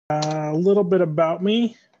A little bit about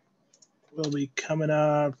me will be coming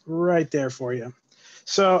up right there for you.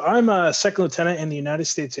 So I'm a second lieutenant in the United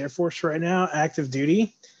States Air Force right now, active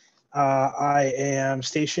duty. I am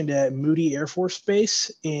stationed at Moody Air Force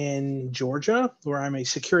Base in Georgia, where I'm a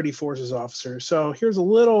security forces officer. So here's a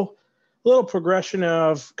little progression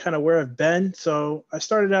of kind of where I've been. So I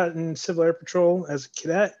started out in Civil Air Patrol as a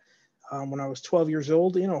cadet when I was 12 years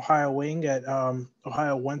old in Ohio Wing at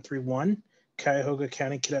Ohio 131, Cuyahoga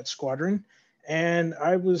County Cadet Squadron. And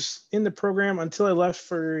I was in the program until I left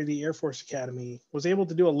for the Air Force Academy. Was able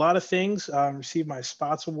to do a lot of things, received my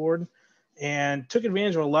Spaatz award, and took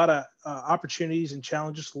advantage of a lot of opportunities and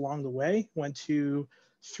challenges along the way. Went to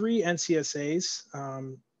 3 NCSAs,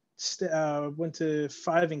 went to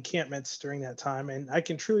 5 encampments during that time. And I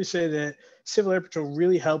can truly say that Civil Air Patrol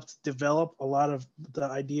really helped develop a lot of the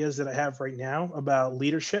ideas that I have right now about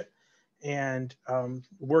leadership and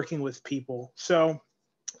working with people. So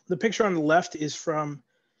the picture on the left is from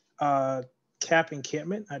CAP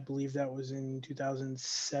encampment. I believe that was in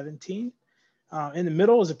 2017. In the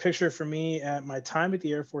middle is a picture for me at my time at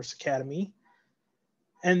the Air Force Academy.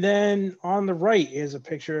 And then on the right is a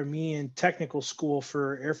picture of me in technical school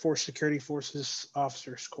for Air Force Security Forces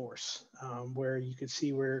Officers course, where you can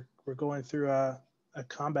see we're going through a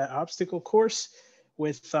combat obstacle course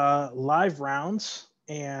with live rounds.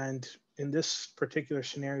 And in this particular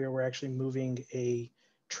scenario, we're actually moving a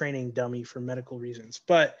training dummy for medical reasons.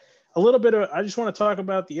 But a little bit of, I just want to talk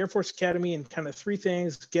about the Air Force Academy and kind of 3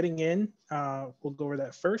 things. Getting in, we'll go over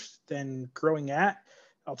that first. Then growing at,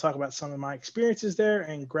 I'll talk about some of my experiences there,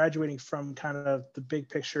 and graduating from kind of the big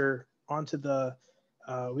picture onto the,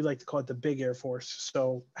 we like to call it the big Air Force.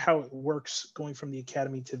 So how it works going from the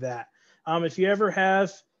academy to that. If you ever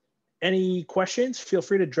have any questions, feel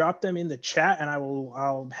free to drop them in the chat and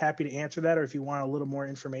I'm happy to answer that, or if you want a little more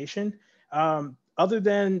information. Other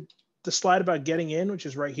than the slide about getting in, which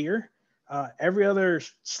is right here, every other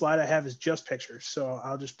slide I have is just pictures. So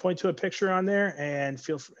I'll just point to a picture on there and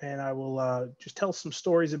I will just tell some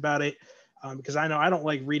stories about it, because I know I don't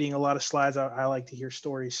like reading a lot of slides. I like to hear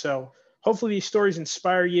stories. So hopefully these stories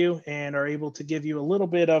inspire you and are able to give you a little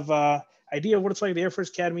bit of idea of what it's like at the Air Force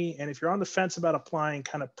Academy. And if you're on the fence about applying,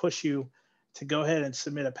 kind of push you to go ahead and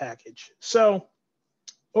submit a package. So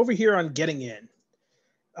over here on getting in.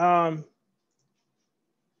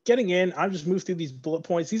 Getting in, I've just moved through these bullet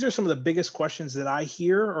points. These are some of the biggest questions that I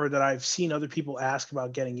hear or that I've seen other people ask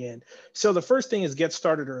about getting in. So the first thing is get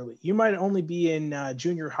started early. You might only be in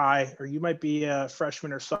junior high, or you might be a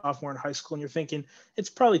freshman or sophomore in high school, and you're thinking, it's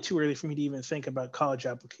probably too early for me to even think about college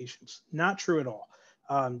applications. Not true at all.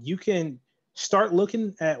 You can start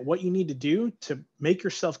looking at what you need to do to make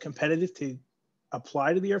yourself competitive to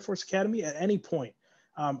apply to the Air Force Academy at any point.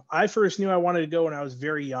 I first knew I wanted to go when I was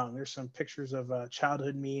very young. There's some pictures of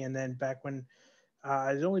childhood me, and then back when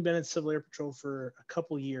I'd only been in Civil Air Patrol for a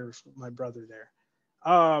couple years with my brother there.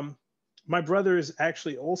 My brother is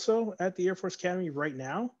actually also at the Air Force Academy right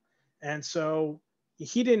now, and so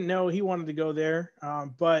he didn't know he wanted to go there.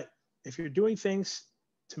 But if you're doing things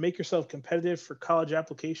to make yourself competitive for college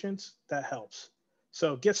applications, that helps.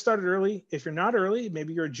 So get started early. If you're not early,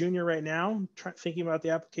 maybe you're a junior right now, thinking about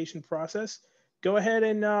the application process, go ahead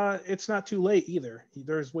and it's not too late either.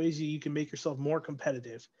 There's ways you can make yourself more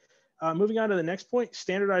competitive. Moving on to the next point,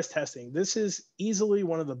 standardized testing. This is easily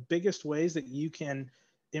one of the biggest ways that you can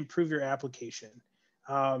improve your application.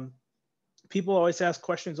 People always ask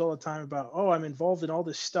questions all the time about, oh, I'm involved in all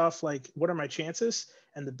this stuff. Like, what are my chances?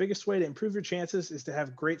 And the biggest way to improve your chances is to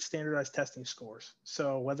have great standardized testing scores.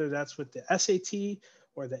 So whether that's with the SAT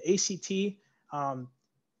or the ACT,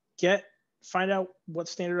 find out what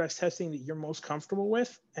standardized testing that you're most comfortable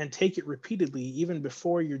with and take it repeatedly, even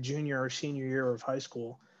before your junior or senior year of high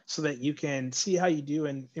school, so that you can see how you do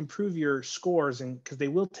and improve your scores. And because they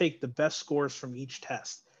will take the best scores from each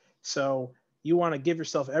test. So you want to give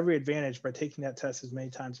yourself every advantage by taking that test as many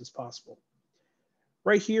times as possible.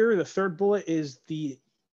 Right here, the third bullet is the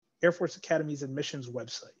Air Force Academy's admissions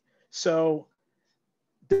website. So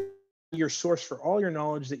your source for all your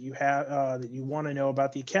knowledge that you have, that you want to know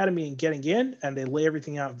about the academy and getting in, and they lay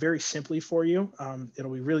everything out very simply for you.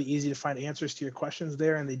 It'll be really easy to find answers to your questions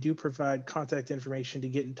there, and they do provide contact information to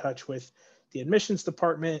get in touch with the admissions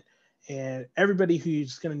department and everybody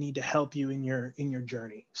who's going to need to help you in your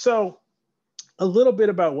journey. So a little bit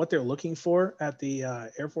about what they're looking for at the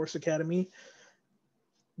Air Force Academy.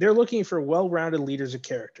 They're looking for well-rounded leaders of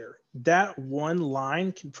character. That one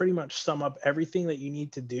line can pretty much sum up everything that you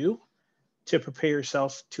need to do to prepare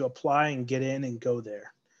yourself to apply and get in and go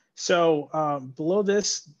there. So below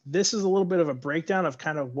this is a little bit of a breakdown of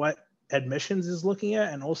kind of what admissions is looking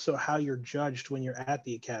at, and also how you're judged when you're at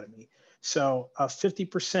the academy. So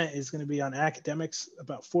 50% is going to be on academics,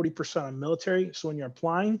 about 40% on military. So when you're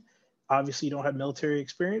applying, obviously you don't have military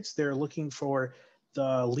experience. They're looking for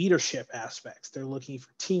the leadership aspects. They're looking for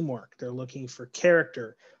teamwork. They're looking for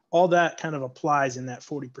character. All that kind of applies in that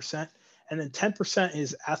 40%. And then 10%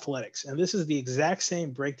 is athletics. And this is the exact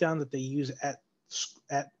same breakdown that they use at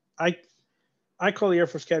I call the Air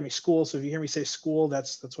Force Academy school. So if you hear me say school,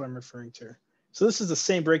 that's what I'm referring to. So this is the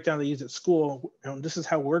same breakdown they use at school. And this is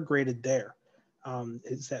how we're graded there.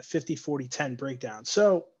 It's that 50, 40, 10 breakdown.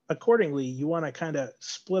 So accordingly, you want to kind of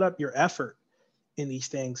split up your effort in these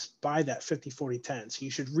things by that 50, 40, 10. So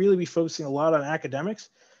you should really be focusing a lot on academics.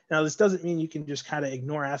 Now, this doesn't mean you can just kind of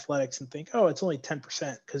ignore athletics and think, oh, it's only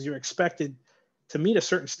 10%, because you're expected to meet a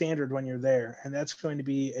certain standard when you're there. And that's going to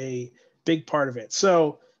be a big part of it.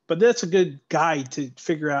 So, but that's a good guide to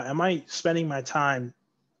figure out, am I spending my time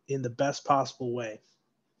in the best possible way?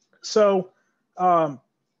 So a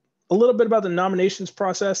little bit about the nominations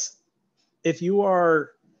process. If you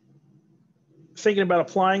are thinking about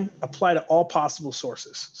applying, apply to all possible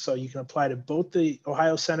sources. So you can apply to both the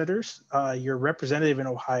Ohio senators, your representative in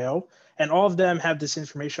Ohio, and all of them have this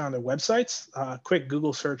information on their websites. Quick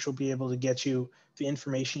Google search will be able to get you the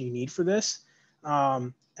information you need for this.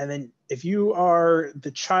 And then if you are the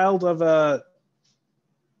child of a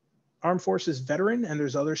Armed Forces veteran and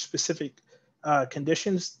there's other specific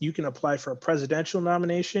conditions, you can apply for a presidential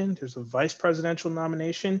nomination. There's a vice presidential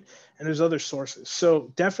nomination, and there's other sources.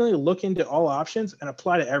 So definitely look into all options and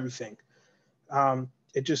apply to everything.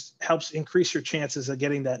 It just helps increase your chances of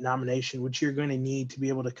getting that nomination, which you're going to need to be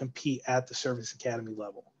able to compete at the service academy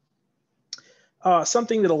level.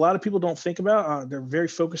 Something that a lot of people don't think about, they're very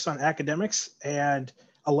focused on academics and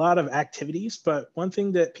a lot of activities, but one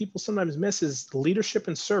thing that people sometimes miss is leadership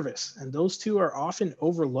and service. And those two are often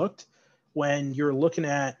overlooked when you're looking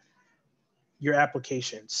at your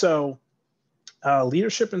application. So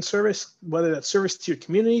leadership and service, whether that's service to your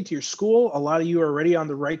community, to your school, a lot of you are already on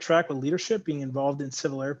the right track with leadership, being involved in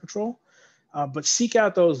Civil Air Patrol. But seek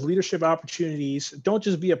out those leadership opportunities. Don't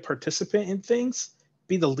just be a participant in things,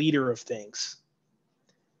 be the leader of things.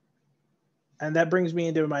 And that brings me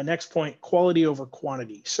into my next point, quality over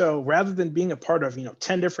quantity. So rather than being a part of,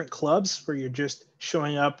 10 different clubs where you're just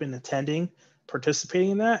showing up and attending,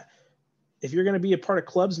 participating in that, if you're going to be a part of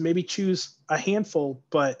clubs, maybe choose a handful,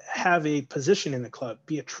 but have a position in the club,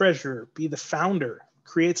 be a treasurer, be the founder,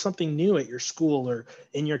 create something new at your school or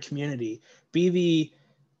in your community, be the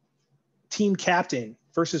team captain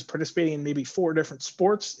versus participating in maybe 4 different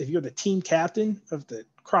sports. If you're the team captain of the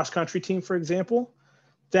cross country team, for example,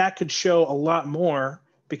 that could show a lot more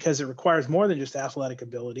because it requires more than just athletic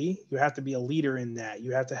ability. You have to be a leader in that.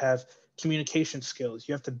 You have to have communication skills.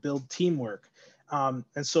 You have to build teamwork. And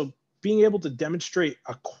so being able to demonstrate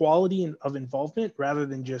a quality of involvement rather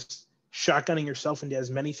than just shotgunning yourself into as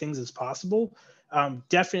many things as possible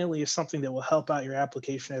definitely is something that will help out your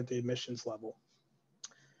application at the admissions level.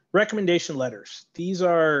 Recommendation letters. These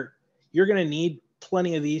are, you're going to need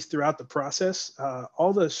plenty of these throughout the process.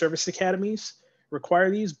 All the service academies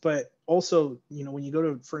require these, but also, when you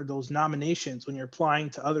go for those nominations, when you're applying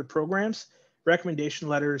to other programs, recommendation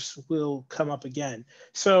letters will come up again.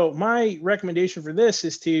 So my recommendation for this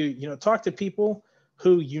is to, talk to people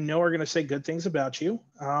who are going to say good things about you,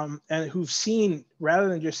 and who've seen, rather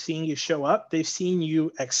than just seeing you show up, they've seen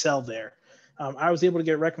you excel there. I was able to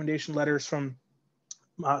get recommendation letters from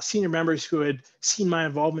senior members who had seen my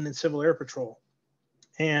involvement in Civil Air Patrol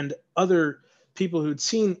and other people who'd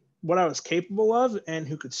seen what I was capable of and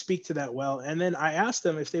who could speak to that well. And then I asked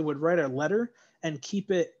them if they would write a letter and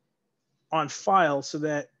keep it on file so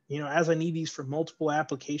that, as I need these for multiple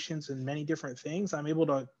applications and many different things, I'm able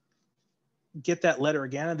to get that letter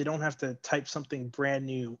again and they don't have to type something brand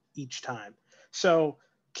new each time. So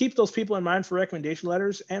keep those people in mind for recommendation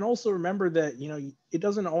letters. And also remember that, it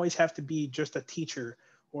doesn't always have to be just a teacher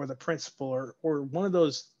or the principal or one of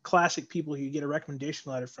those classic people who you get a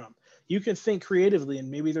recommendation letter from. You can think creatively, and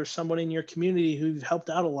maybe there's someone in your community who's helped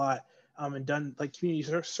out a lot and done like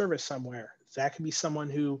community service somewhere. That could be someone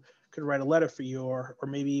who could write a letter for you, or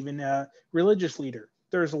maybe even a religious leader.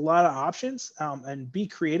 There's a lot of options, and be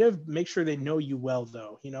creative. Make sure they know you well,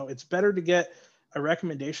 though. It's better to get a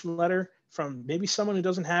recommendation letter from maybe someone who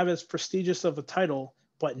doesn't have as prestigious of a title,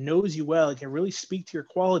 but knows you well and can really speak to your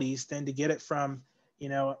qualities than to get it from,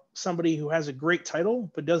 somebody who has a great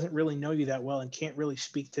title, but doesn't really know you that well and can't really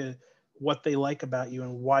speak to what they like about you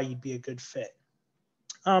and why you'd be a good fit.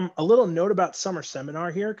 A little note about summer seminar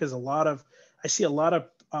here, because I see a lot of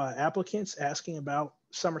applicants asking about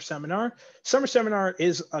Summer Seminar. Summer Seminar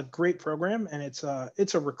is a great program, and it's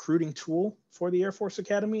a recruiting tool for the Air Force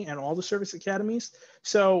Academy and all the service academies.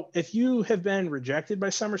 So if you have been rejected by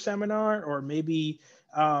Summer Seminar or maybe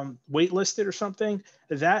waitlisted or something,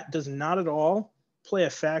 that does not at all play a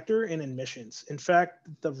factor in admissions. In fact,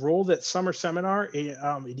 the role that Summer Seminar,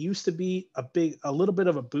 it used to be a little bit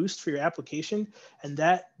of a boost for your application, and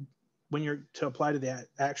that when you're to apply to the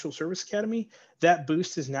actual service academy, that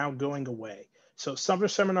boost is now going away. So Summer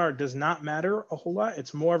Seminar does not matter a whole lot.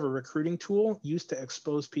 It's more of a recruiting tool used to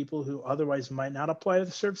expose people who otherwise might not apply to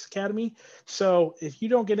the service academy. So if you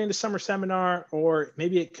don't get into Summer Seminar, or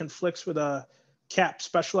maybe it conflicts with a CAP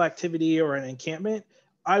special activity or an encampment,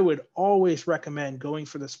 I would always recommend going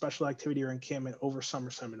for the special activity or encampment over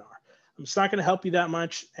Summer Seminar. It's not going to help you that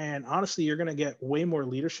much. And honestly, you're going to get way more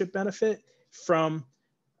leadership benefit from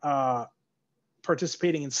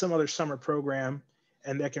participating in some other summer program,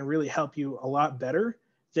 and that can really help you a lot better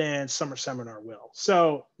than Summer Seminar will.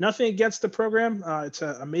 So nothing against the program. It's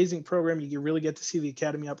an amazing program. You can really get to see the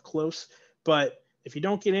academy up close. But if you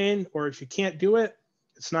don't get in, or if you can't do it,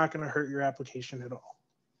 it's not going to hurt your application at all.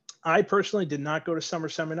 I personally did not go to Summer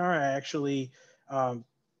Seminar. I actually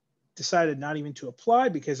decided not even to apply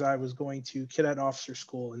because I was going to cadet officer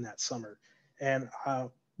school in that summer, and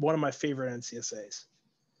one of my favorite NCSAs.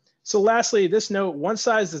 So lastly, this note, one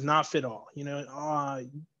size does not fit all. You know,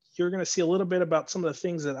 you're going to see a little bit about some of the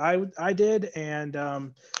things that I did,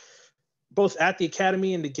 and both at the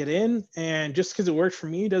academy and to get in. And just because it worked for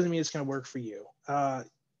me doesn't mean it's going to work for you.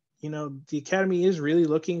 You know, the academy is really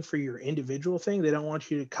looking for your individual thing. They don't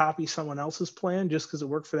want you to copy someone else's plan just because it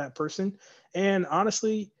worked for that person. And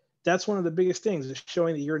honestly, that's one of the biggest things, is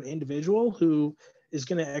showing that you're an individual who is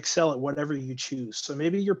going to excel at whatever you choose. So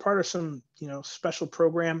maybe you're part of some, you know, special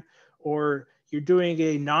program, or you're doing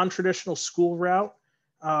a non-traditional school route.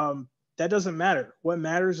 That doesn't matter. What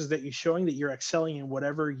matters is that you're showing that you're excelling in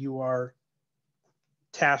whatever you are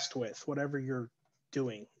tasked with, whatever you're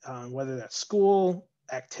doing, whether that's school,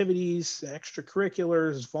 activities,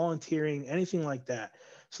 extracurriculars, volunteering, anything like that.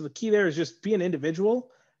 So the key there is just be an individual.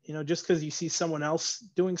 You know, just because you see someone else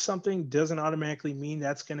doing something doesn't automatically mean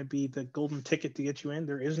that's going to be the golden ticket to get you in.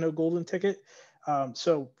 There is no golden ticket.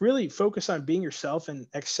 So really focus on being yourself and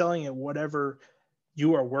excelling at whatever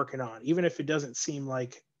you are working on, even if it doesn't seem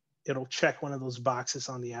like it'll check one of those boxes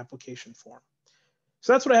on the application form.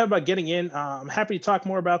 So that's what I have about getting in. I'm happy to talk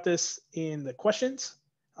more about this in the questions.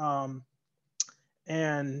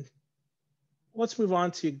 And let's move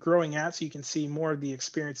on to growing at, so you can see more of the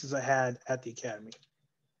experiences I had at the academy.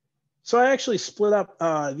 So I actually split up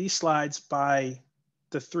these slides by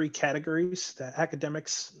the three categories: the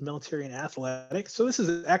academics, military, and athletics. So this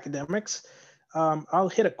is academics. I'll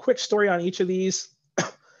hit a quick story on each of these.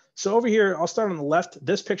 So over here, I'll start on the left.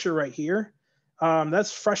 This picture right here,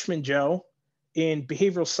 that's freshman Joe in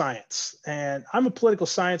behavioral science. And I'm a political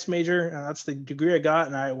science major, and that's the degree I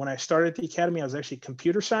got. And when I started at the academy, I was actually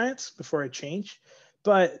computer science before I changed.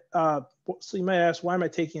 But so you might ask, why am I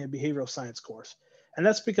taking a behavioral science course? And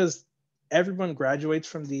that's because everyone graduates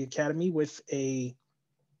from the academy with a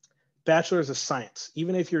bachelor's of science,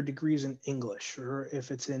 even if your degree is in English, or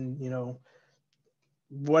if it's in, you know,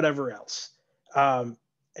 whatever else.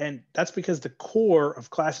 And that's because the core of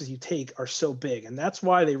classes you take are so big. And that's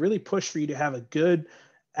why they really push for you to have a good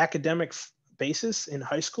academic basis in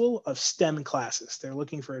high school of STEM classes. They're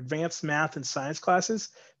looking for advanced math and science classes,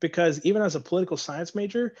 because even as a political science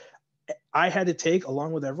major, I had to take,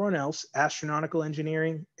 along with everyone else, astronautical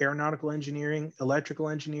engineering, aeronautical engineering, electrical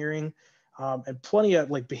engineering, and plenty of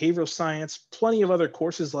like behavioral science, plenty of other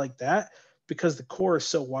courses like that, because the core is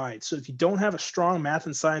so wide. So if you don't have a strong math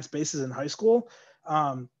and science basis in high school,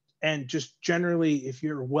 and just generally, if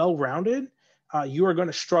you're well-rounded, you are going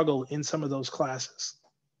to struggle in some of those classes.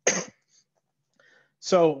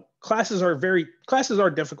 So classes are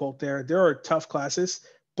difficult there. There are tough classes,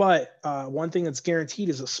 but one thing that's guaranteed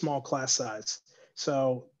is a small class size.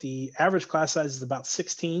 So the average class size is about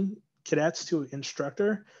 16 cadets to an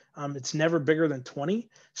instructor. It's never bigger than 20.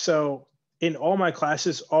 So in all my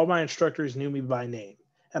classes, all my instructors knew me by name,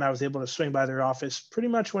 and I was able to swing by their office pretty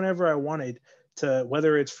much whenever I wanted to,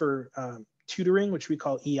 whether it's for tutoring, which we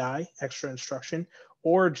call EI, extra instruction,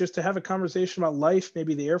 or just to have a conversation about life,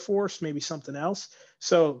 maybe the Air Force, maybe something else.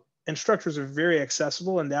 So instructors are very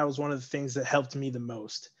accessible, and that was one of the things that helped me the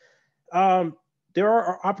most. There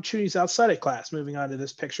are opportunities outside of class. Moving on to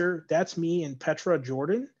this picture, that's me in Petra,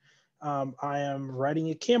 Jordan. I am riding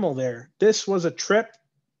a camel there. This was a trip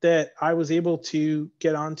that I was able to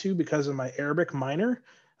get onto because of my Arabic minor.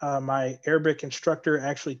 My Arabic instructor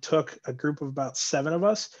actually took a group of about 7 of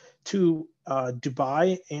us to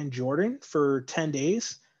Dubai and Jordan for 10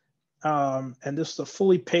 days. And this was a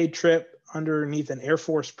fully paid trip underneath an Air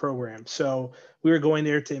Force program. So we were going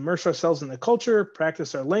there to immerse ourselves in the culture,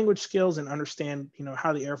 practice our language skills, and understand,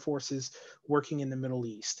 how the Air Force is working in the Middle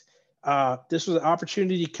East. This was an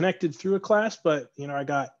opportunity connected through a class, but I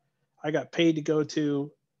got paid to go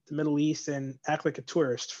to the Middle East and act like a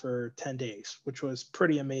tourist for 10 days, which was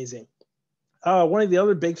pretty amazing. One of the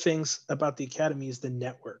other big things about the Academy is the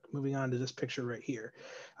network. Moving on to this picture right here.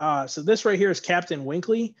 So this right here is Captain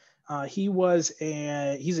Winkley. He's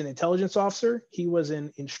an intelligence officer. He was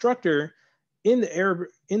an instructor in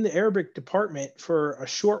the Arabic department for a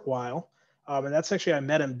short while. And that's actually, I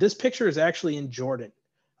met him. This picture is actually in Jordan.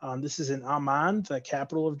 This is in Amman, the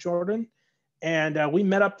capital of Jordan. And we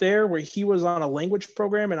met up there where he was on a language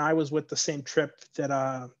program and I was with the same trip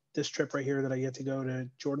that this trip right here that I get to go to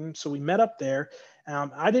Jordan. So we met up there.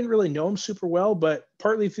 I didn't really know him super well, but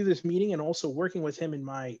partly through this meeting and also working with him in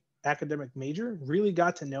my academic major, really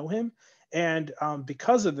got to know him. And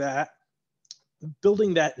because of that,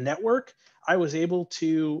 building that network, I was able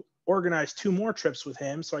to organize 2 more trips with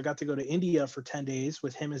him. So I got to go to India for 10 days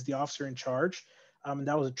with him as the officer in charge. And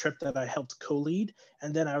that was a trip that I helped co-lead.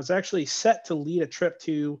 And then I was actually set to lead a trip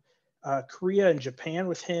to Korea and Japan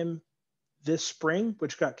with him this spring,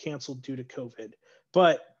 which got canceled due to COVID.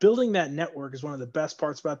 But building that network is one of the best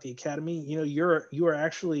parts about the Academy. You are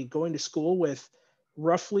actually going to school with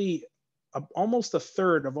roughly almost a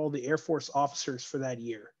third of all the Air Force officers for that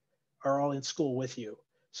year are all in school with you.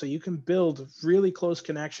 So you can build really close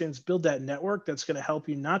connections, build that network that's going to help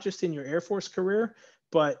you not just in your Air Force career,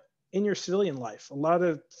 but in your civilian life. A lot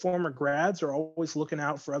of former grads are always looking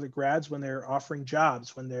out for other grads when they're offering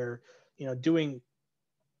jobs, when they're, doing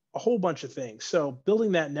a whole bunch of things. So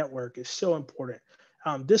building that network is so important.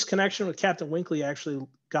 This connection with Captain Winkley actually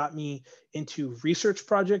got me into research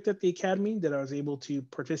project at the Academy that I was able to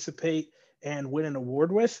participate and win an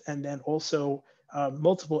award with. And then also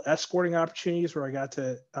multiple escorting opportunities where I got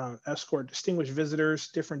to escort distinguished visitors,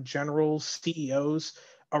 different generals, CEOs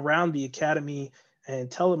around the Academy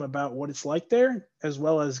and tell them about what it's like there, as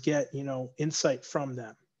well as get, insight from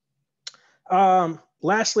them.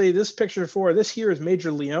 Lastly, this here is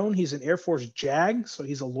Major Leone. He's an Air Force JAG, so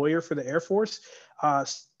he's a lawyer for the Air Force.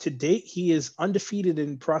 To date, he is undefeated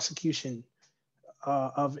in prosecution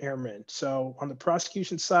of airmen. So on the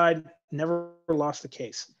prosecution side, never lost a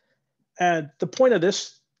case. And the point of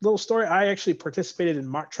this little story, I actually participated in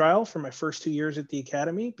mock trial for my first 2 years at the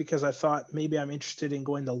Academy because I thought maybe I'm interested in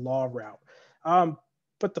going the law route.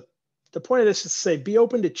 But the point of this is to say, be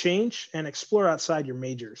open to change and explore outside your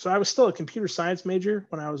major. So I was still a computer science major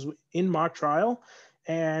when I was in mock trial,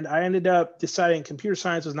 and I ended up deciding computer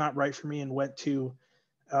science was not right for me and went to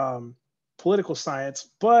political science.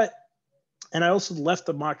 And I also left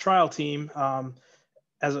the mock trial team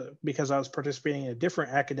because I was participating in a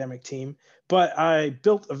different academic team. But I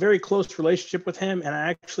built a very close relationship with him, and I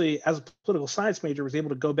actually, as a political science major, was able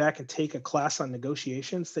to go back and take a class on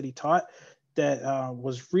negotiations that he taught. That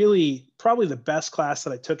was really probably the best class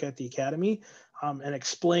that I took at the Academy, and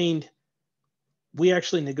explained, we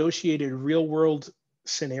actually negotiated real world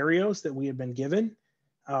scenarios that we had been given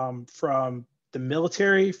from the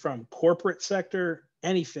military, from corporate sector,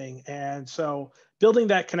 anything. And so building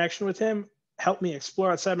that connection with him helped me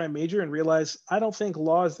explore outside my major and realize I don't think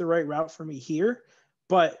law is the right route for me here,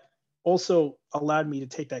 but also allowed me to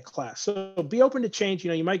take that class. So be open to change.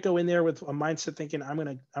 You might go in there with a mindset thinking, I'm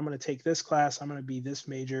gonna take this class, I'm gonna be this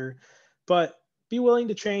major, but be willing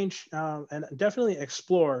to change and definitely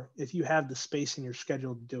explore if you have the space in your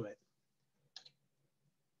schedule to do it.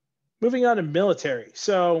 Moving on to military.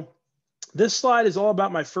 So this slide is all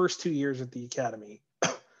about my first 2 years at the Academy.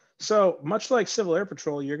 So much like Civil Air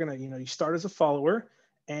Patrol, you're gonna, you start as a follower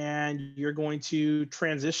and you're going to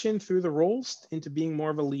transition through the roles into being more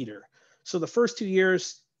of a leader. So the first 2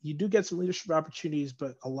 years, you do get some leadership opportunities,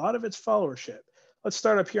 but a lot of it's followership. Let's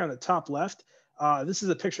start up here on the top left. This is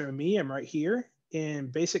a picture of me. I'm right here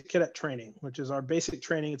in basic cadet training, which is our basic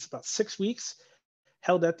training. It's about 6 weeks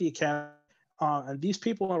held at the Academy. And these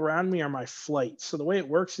people around me are my flight. So the way it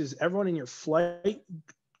works is everyone in your flight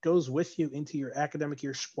goes with you into your academic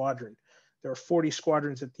year squadron. There are 40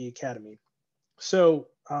 squadrons at the Academy. So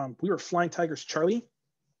we were Flying Tigers Charlie,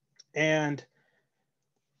 and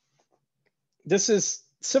this is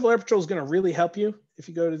Civil Air Patrol is going to really help you if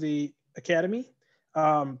you go to the Academy.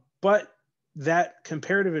 But that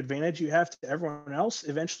comparative advantage you have to everyone else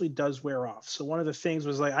eventually does wear off. So one of the things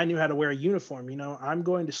was like, I knew how to wear a uniform. I'm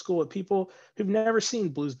going to school with people who've never seen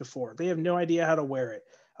blues before. They have no idea how to wear it.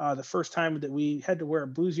 The first time that we had to wear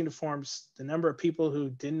Blues uniforms, the number of people who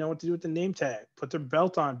didn't know what to do with the name tag, put their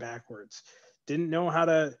belt on backwards, didn't know how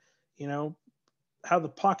to, how the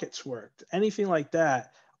pockets worked, anything like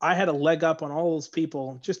that. I had a leg up on all those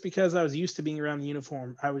people just because I was used to being around the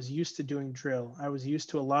uniform. I was used to doing drill. I was used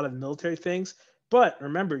to a lot of military things. But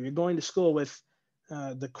remember, you're going to school with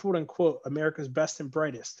the quote unquote America's best and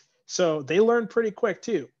brightest. So they learned pretty quick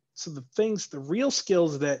too. So the real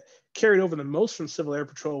skills that carried over the most from Civil Air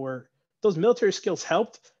Patrol were those military skills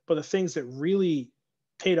helped, but the things that really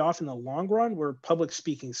paid off in the long run were public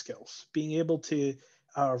speaking skills, being able to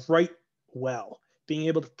write well, being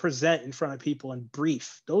able to present in front of people and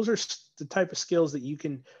brief. Those are the type of skills that you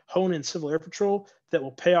can hone in Civil Air Patrol that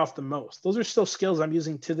will pay off the most. Those are still skills I'm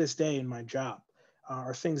using to this day in my job,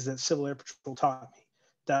 are things that Civil Air Patrol taught me.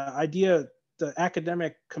 The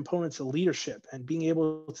academic components of leadership and being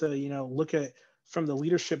able to, look at from the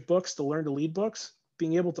leadership books, the Learn to Lead books,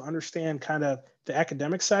 being able to understand kind of the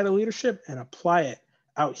academic side of leadership and apply it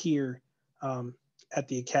out here at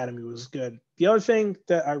the academy was good. The other thing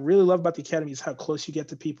that I really love about the academy is how close you get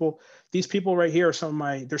to people. These people right here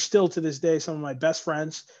are they're still to this day some of my best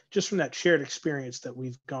friends, just from that shared experience that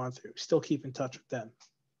we've gone through. Still keep in touch with them.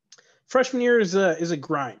 Freshman year is a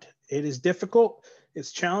grind. It is difficult,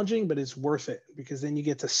 it's challenging, but it's worth it because then you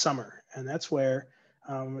get to summer, and that's where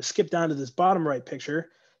skip down to this bottom right picture.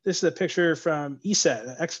 This is a picture from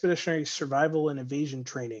ESET, Expeditionary Survival and Evasion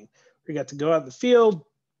Training. We got to go out in the field,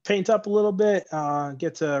 paint up a little bit,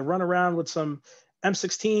 get to run around with some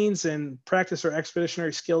M16s and practice our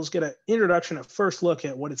expeditionary skills, get an introduction, a first look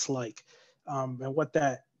at what it's like and what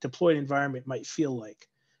that deployed environment might feel like.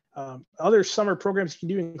 Other summer programs you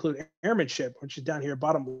can do include airmanship, which is down here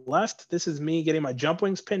bottom left. This is me getting my jump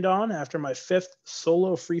wings pinned on after my 5th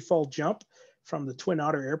solo free fall jump from the Twin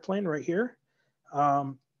Otter airplane right here.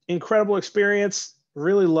 Incredible experience.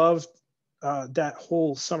 Really loved that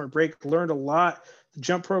whole summer break. Learned a lot. The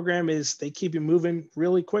jump program they keep you moving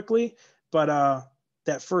really quickly, but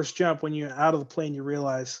that first jump, when you're out of the plane, you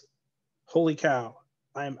realize, holy cow,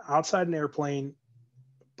 I am outside an airplane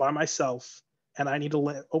by myself, and I need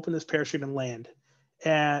to open this parachute and land.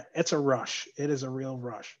 And it's a rush. It is a real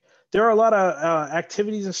rush. There are a lot of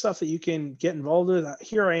activities and stuff that you can get involved with.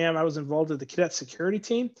 Here I am. I was involved with the cadet security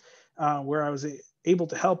team, where I was able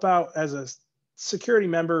to help out as a security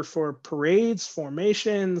member for parades,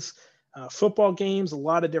 formations, football games, a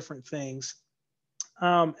lot of different things.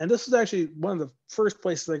 And this was actually one of the first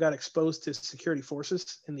places I got exposed to security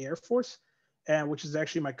forces in the Air Force, and which is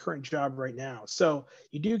actually my current job right now. So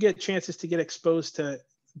you do get chances to get exposed to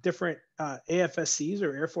different AFSCs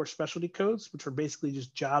or Air Force Specialty Codes, which are basically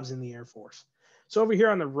just jobs in the Air Force. So over here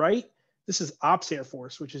on the right, this is Ops Air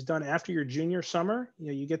Force, which is done after your junior summer.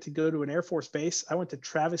 You get to go to an Air Force base. I went to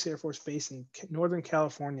Travis Air Force Base in Northern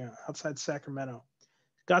California, outside Sacramento.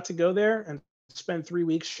 Got to go there and spend 3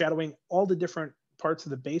 weeks shadowing all the different parts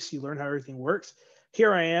of the base. You learn how everything works.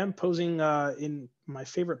 Here I am posing in my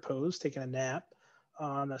favorite pose, taking a nap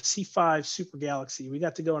on a C5 Super Galaxy. We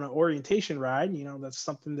got to go on an orientation ride. That's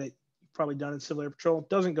something that you've probably done in Civil Air Patrol. It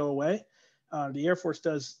doesn't go away. The Air Force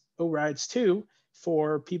does O-rides too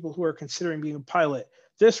for people who are considering being a pilot.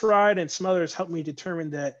 This ride and some others helped me determine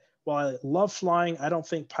that while I love flying, I don't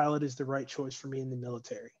think pilot is the right choice for me in the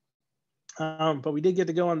military. But we did get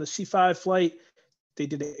to go on the C5 flight. They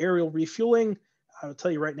did an aerial refueling. I will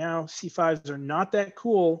tell you right now, C5s are not that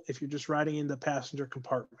cool if you're just riding in the passenger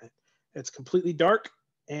compartment. It's completely dark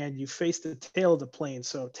and you face the tail of the plane.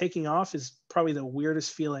 So taking off is probably the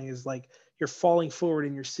weirdest feeling, is like you're falling forward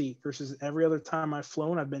in your seat versus every other time I've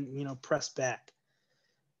flown, I've been, pressed back.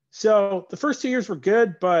 So the first 2 years were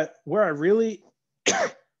good, but where I really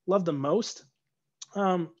loved the most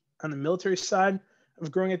on the military side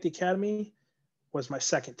of growing at the academy was my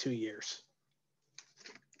second 2 years.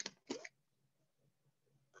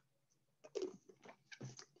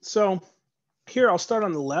 So here I'll start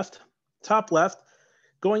on the left, top left.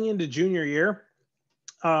 Going into junior year,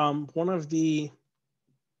 one of the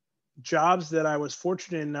jobs that I was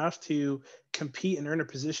fortunate enough to compete and earn a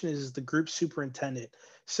position is the group superintendent.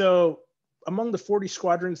 So among the 40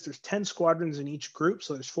 squadrons, there's 10 squadrons in each group.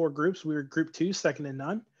 So there's 4 groups. We were group 2, second to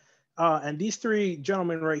none. And these 3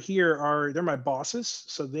 gentlemen right here they're my bosses.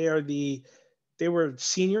 So they were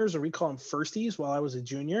seniors, or we call them firsties, while I was a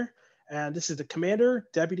junior. And this is the commander,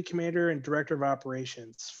 deputy commander, and director of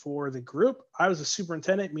operations for the group. I was a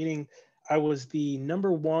superintendent, meaning I was the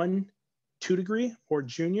number 1 2 degree or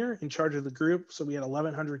junior in charge of the group. So we had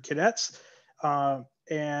 1,100 cadets.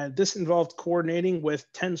 And this involved coordinating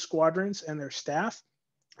with 10 squadrons and their staff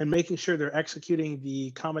and making sure they're executing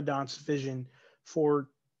the commandant's vision for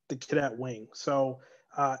the cadet wing. So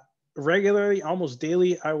Regularly, almost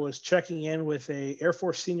daily, I was checking in with a Air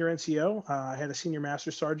Force senior NCO. I had a senior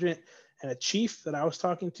master sergeant and a chief that I was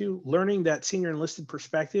talking to, learning that senior enlisted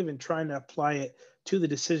perspective and trying to apply it to the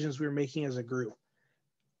decisions we were making as a group.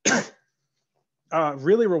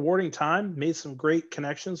 Really rewarding time, made some great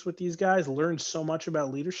connections with these guys, learned so much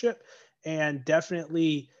about leadership, and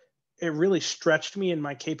definitely it really stretched me in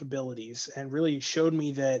my capabilities and really showed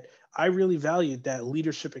me that I really valued that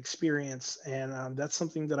leadership experience. And that's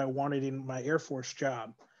something that I wanted in my Air Force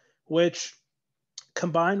job, which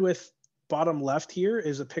combined with bottom left here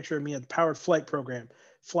is a picture of me at the powered flight program,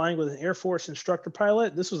 flying with an Air Force instructor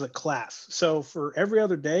pilot. This was a class. So for every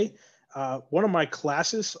other day, one of my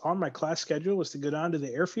classes on my class schedule was to go down to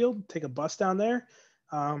the airfield, take a bus down there,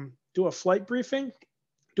 do a flight briefing,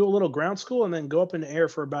 do a little ground school, and then go up in the air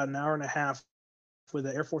for about an hour and a half with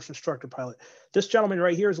the Air Force instructor pilot. This gentleman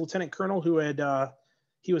right here is Lieutenant Colonel who had,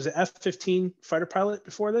 he was an F-15 fighter pilot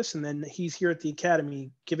before this, and then he's here at the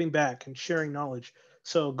academy giving back and sharing knowledge.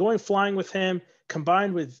 So going flying with him,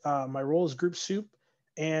 combined with my role as group soup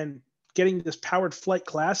and getting this powered flight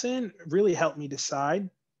class in, really helped me decide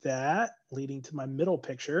that, leading to my middle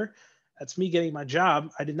picture, that's me getting my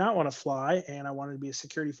job. I did not want to fly, and I wanted to be a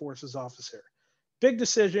security forces officer. Big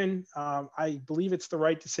decision. I believe it's the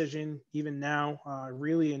right decision even now. I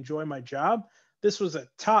really enjoy my job. This was a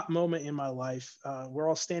top moment in my life. We're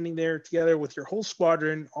all standing there together with your whole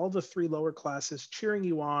squadron, all the 3 lower classes cheering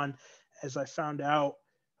you on as I found out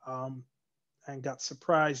and got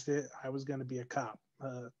surprised that I was going to be a cop,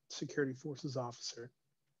 security forces officer.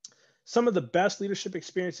 Some of the best leadership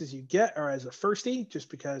experiences you get are as a firstie, just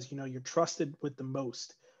because, you know, you're trusted with the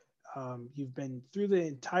most. You've been through the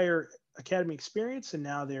entire academy experience, and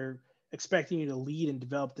now they're expecting you to lead and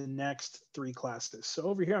develop the next 3 classes. So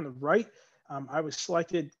over here on the right, I was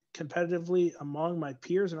selected competitively among my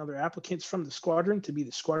peers and other applicants from the squadron to be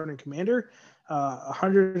the squadron commander.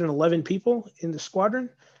 111 people in the squadron,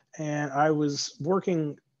 and I was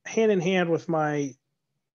working hand in hand with my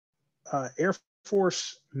Air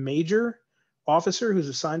Force major officer who's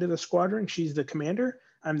assigned to the squadron. She's the commander.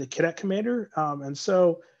 I'm the cadet commander, and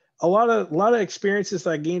so a lot of experiences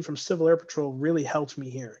that I gained from Civil Air Patrol really helped me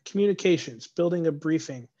here. Communications, building a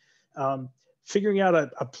briefing, figuring out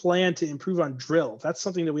a plan to improve on drill. That's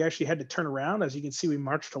something that we actually had to turn around. As you can see, we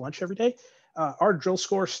marched to lunch every day. Our drill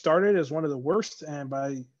score started as one of the worst, and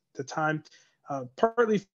by the time,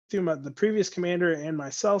 partly through the previous commander and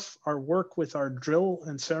myself, our work with our drill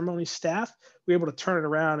and ceremony staff, we were able to turn it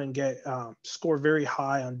around and get score very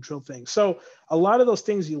high on drill things. So a lot of those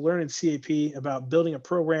things you learn in CAP about building a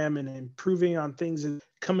program and improving on things and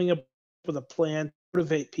coming up with a plan to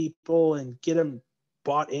motivate people and get them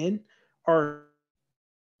bought in are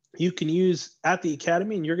you can use at the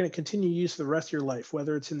academy, and you're going to continue to use for the rest of your life,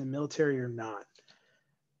 whether it's in the military or not.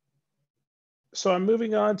 So I'm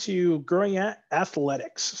moving on to growing at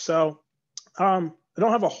athletics. So I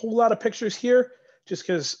don't have a whole lot of pictures here, just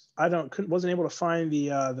because I wasn't able to find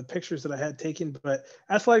the pictures that I had taken. But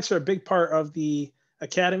athletics are a big part of the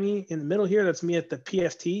academy. In the middle here, that's me at the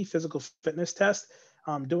PFT, physical fitness test,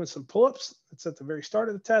 doing some pull-ups. It's at the very start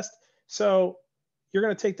of the test. So you're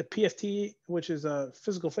going to take the PFT, which is a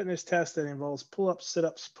physical fitness test that involves pull-ups,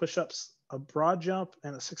 sit-ups, push-ups, a broad jump,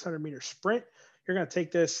 and a 600-meter sprint. You're going to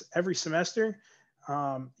take this every semester.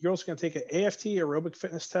 You're also going to take an AFT, aerobic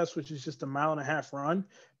fitness test, which is just a 1.5 mile run.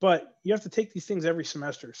 But you have to take these things every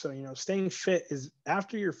semester. So, you know, staying fit is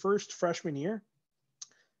after your first freshman year.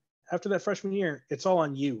 After that freshman year, it's all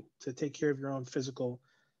on you to take care of your own physical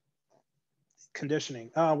conditioning.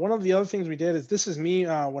 One of the other things we did is, this is me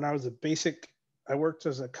when I was I worked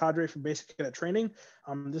as a cadre for basic cadet training.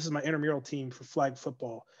 This is my intramural team for flag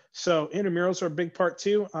football. So intramurals are a big part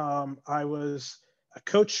too. I was a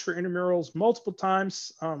coach for intramurals multiple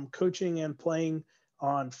times, coaching and playing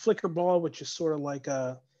on flicker ball, which is sort of like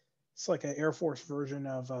it's like an Air Force version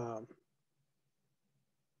of, I'm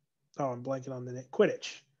blanking on the name,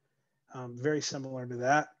 Quidditch. Very similar to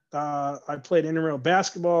that. I played intramural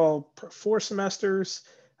basketball for 4 semesters.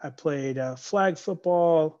 I played flag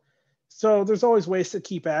football. So there's always ways to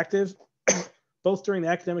keep active, both during the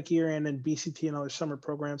academic year and in BCT and other summer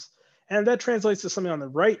programs. And that translates to something on the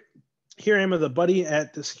right. Here I am with a buddy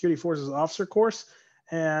at the Security Forces Officer course.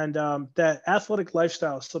 And that athletic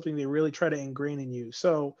lifestyle is something they really try to ingrain in you.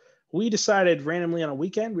 So we decided randomly on a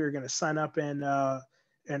weekend, we were going to sign up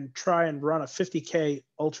and try and run a 50K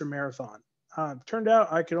ultra marathon. Turned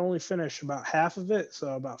out I could only finish about half of it.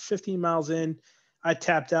 So about 15 miles in, I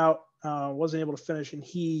tapped out, wasn't able to finish, and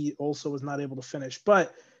he also was not able to finish.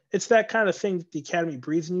 But it's that kind of thing that the academy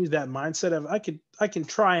breeds in you, that mindset of I can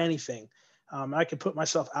try anything. I could put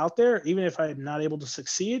myself out there, even if I'm not able to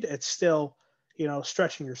succeed. It's still,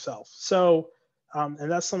 stretching yourself. So,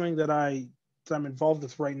 and that's something that I'm involved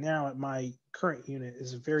with right now at my current unit.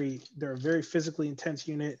 They're a very physically intense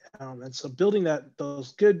unit, and so building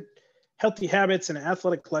those good, healthy habits and an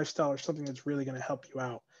athletic lifestyle are something that's really going to help you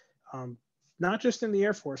out, not just in the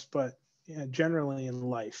Air Force, but generally in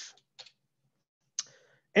life.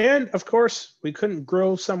 And of course, we couldn't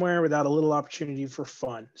grow somewhere without a little opportunity for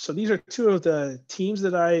fun. So these are two of the teams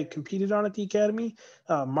that I competed on at the Academy.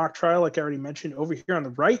 Mock trial, like I already mentioned, over here on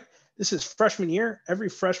the right. This is freshman year. Every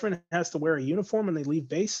freshman has to wear a uniform when they leave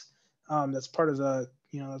base. That's part of the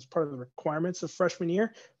requirements of freshman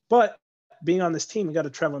year. But being on this team, we got to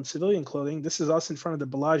travel in civilian clothing. This is us in front of the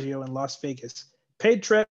Bellagio in Las Vegas. Paid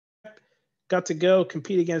trip. Got to go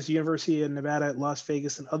compete against the University of Nevada at Las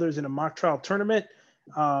Vegas and others in a mock trial tournament.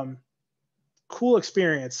 Cool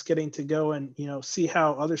experience getting to go and see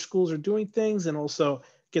how other schools are doing things and also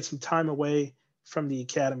get some time away from the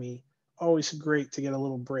Academy. Always great to get a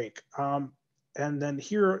little break. And then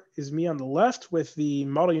here is me on the left with the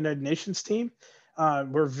Model United Nations team.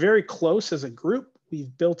 We're very close as a group.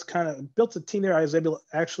 We've built a team there. I was able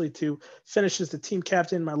actually to finish as the team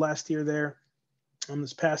captain my last year there,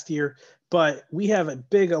 this past year. But we have a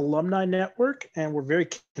big alumni network and we're very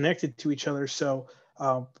connected to each other. So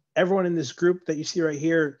everyone in this group that you see right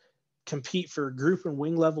here compete for group and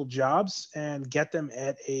wing level jobs and get them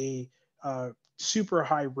at a super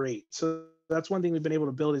high rate. So that's one thing we've been able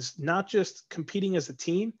to build, is not just competing as a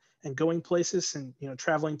team and going places and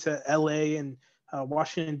traveling to LA and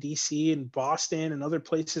Washington DC and Boston and other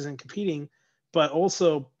places and competing, but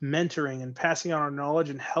also mentoring and passing on our knowledge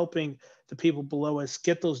and helping the people below us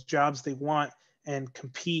get those jobs they want and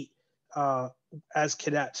compete as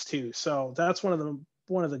cadets too. So that's one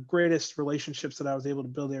of the greatest relationships that I was able to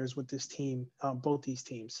build there, is with this team, both these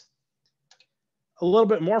teams. A little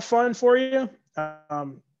bit more fun for you.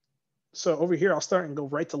 So over here, I'll start and go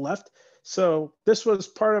right to left. So this was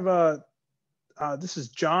part of this is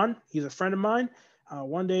John. He's a friend of mine.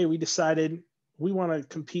 One day we decided we want to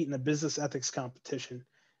compete in a business ethics competition.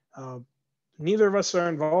 Neither of us are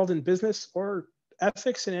involved in business or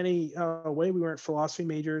ethics in any way. We weren't philosophy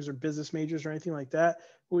majors or business majors or anything like that.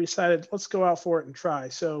 We decided, let's go out for it and try.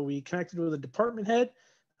 So we connected with a department head.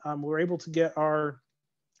 We were able to get our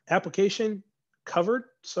application covered.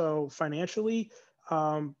 So financially,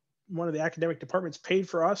 one of the academic departments paid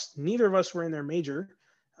for us. Neither of us were in their major,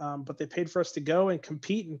 but they paid for us to go and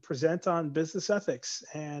compete and present on business ethics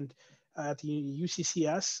and at the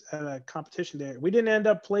UCCS at a competition there. We didn't end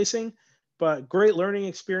up placing, but great learning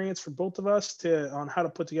experience for both of us on how to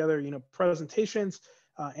put together, presentations,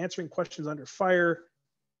 answering questions under fire,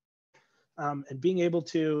 and being able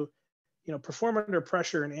to, perform under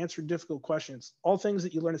pressure and answer difficult questions. All things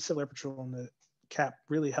that you learn at Civil Air Patrol, and the CAP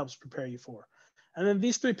really helps prepare you for. And then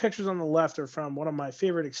these three pictures on the left are from one of my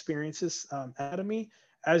favorite experiences at Academy.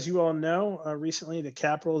 As you all know, recently the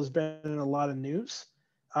Capitol has been in a lot of news.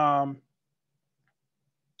 But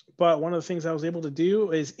one of the things I was able to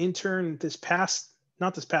do is intern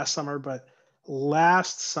not this past summer, but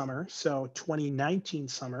last summer, so 2019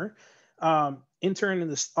 summer, intern in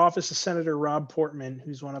the office of Senator Rob Portman,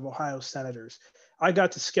 who's one of Ohio's senators. I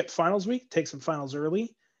got to skip finals week, take some finals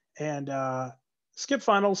early, and skip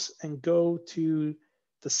finals and go to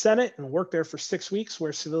the Senate and work there for 6 weeks,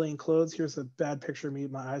 wear civilian clothes. Here's a bad picture of me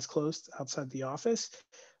with my eyes closed outside the office.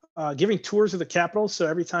 Giving tours of the Capitol. So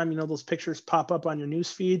every time, those pictures pop up on your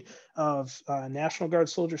news feed of National Guard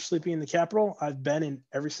soldiers sleeping in the Capitol, I've been in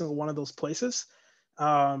every single one of those places.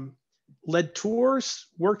 Led tours,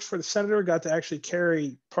 worked for the senator, got to actually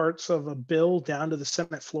carry parts of a bill down to the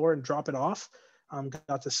Senate floor and drop it off.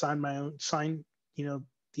 Got to sign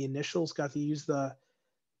the initials, got to use the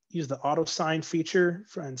auto sign feature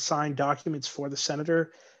and sign documents for the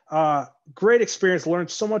senator. Great experience,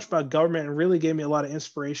 learned so much about government, and really gave me a lot of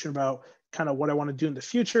inspiration about kind of what I want to do in the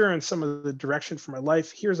future and some of the direction for my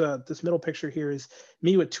life. Here's this middle picture here is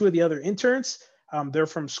me with two of the other interns. They're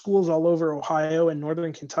from schools all over Ohio and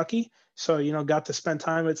Northern Kentucky. So, got to spend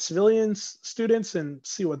time with civilians, students, and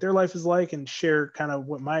see what their life is like and share kind of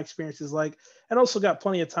what my experience is like. And also got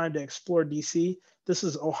plenty of time to explore DC. This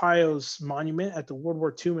is Ohio's monument at the World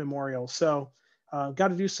War II Memorial. So got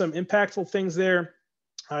to do some impactful things there.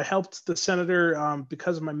 I helped the senator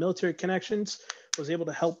because of my military connections, was able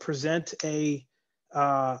to help present a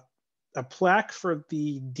plaque for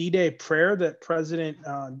the D-Day prayer that President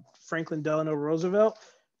Franklin Delano Roosevelt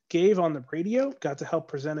gave on the radio. Got to help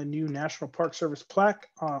present a new National Park Service plaque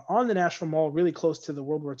on the National Mall, really close to the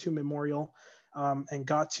World War II Memorial, and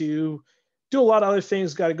got to do a lot of other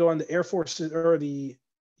things. Got to go on the Air Force or the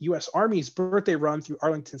U.S. Army's birthday run through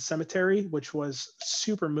Arlington Cemetery, which was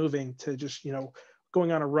super moving to just,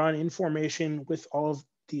 going on a run in formation with all of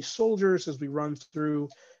these soldiers as we run through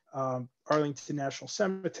Arlington National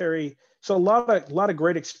Cemetery. So a lot of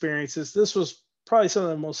great experiences. This was probably some of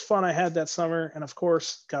the most fun I had that summer. And of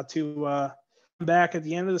course, got to come back at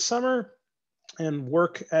the end of the summer and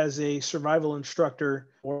work as a survival instructor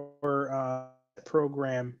or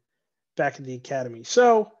program back at the academy.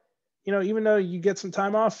 So, even though you get some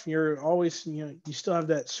time off, you're always, you still have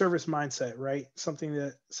that service mindset, right? Something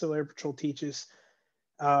that Civil Air Patrol teaches.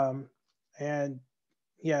 And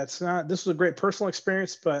yeah, this was a great personal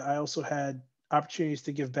experience, but I also had opportunities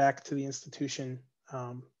to give back to the institution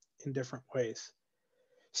in different ways.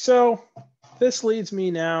 So this leads me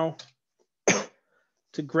now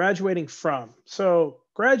to graduating from. So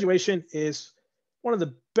graduation is one of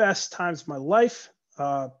the best times of my life.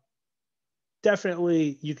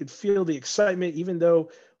 Definitely, you could feel the excitement, even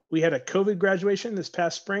though we had a COVID graduation this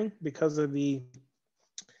past spring because of the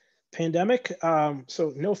pandemic.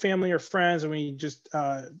 So no family or friends, and we just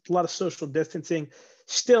a lot of social distancing.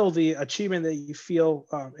 Still, the achievement that you feel,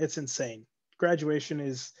 it's insane. Graduation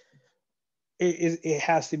it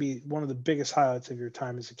has to be one of the biggest highlights of your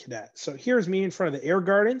time as a cadet. So here's me in front of the Air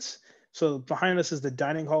Gardens. So behind us is the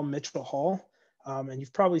dining hall, Mitchell Hall. And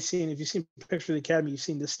you've probably seen, if you've seen a picture of the academy, you've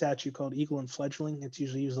seen this statue called Eagle and Fledgling. It's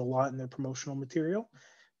usually used a lot in their promotional material.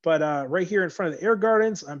 But right here in front of the Air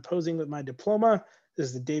Gardens, I'm posing with my diploma. This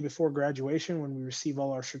is the day before graduation when we receive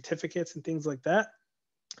all our certificates and things like that.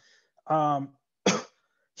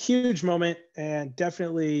 Huge moment, and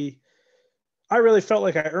definitely, I really felt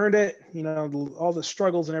like I earned it. All the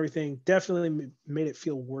struggles and everything definitely made it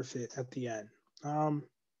feel worth it at the end.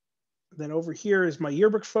 Then over here is my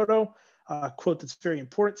yearbook photo. A quote that's very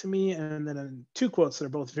important to me, and then two quotes that are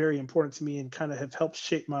both very important to me and kind of have helped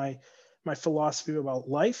shape my philosophy about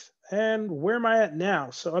life. And where am I at now?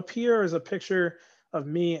 So up here is a picture of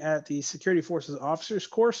me at the Security Forces Officers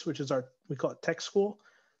course, which is we call it tech school,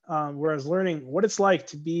 where I was learning what it's like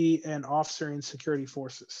to be an officer in security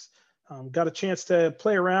forces. Got a chance to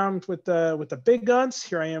play around with the big guns.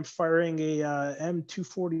 Here I am firing a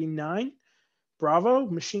M249 Bravo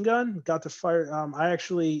machine gun. Got to fire. I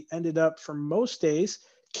actually ended up for most days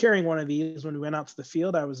carrying one of these when we went out to the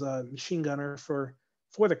field. I was a machine gunner for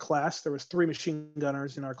the class. There was 3 machine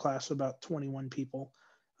gunners in our class, so about 21 people.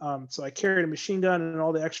 So I carried a machine gun and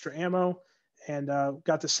all the extra ammo, and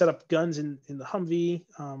got to set up guns in the Humvee.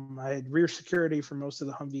 I had rear security for most of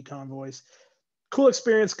the Humvee convoys. Cool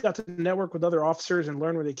experience. Got to network with other officers and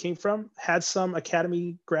learn where they came from. Had some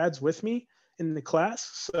academy grads with me in the class,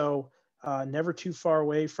 so never too far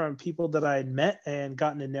away from people that I had met and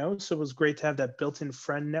gotten to know. So it was great to have that built-in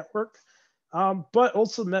friend network. But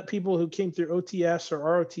also met people who came through OTS or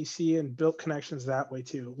ROTC and built connections that way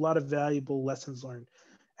too. A lot of valuable lessons learned.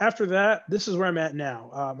 After that, this is where I'm at now.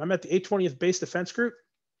 I'm at the 820th Base Defense Group.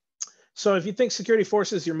 So if you think security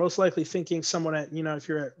forces, you're most likely thinking someone at, if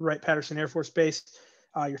you're at Wright-Patterson Air Force Base,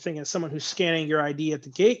 you're thinking of someone who's scanning your ID at the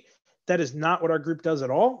gate. That is not what our group does at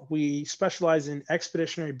all. We specialize in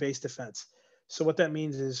expeditionary base defense. So what that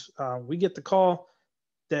means is we get the call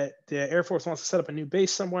that the Air Force wants to set up a new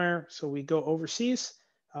base somewhere. So we go overseas,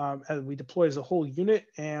 and we deploy as a whole unit,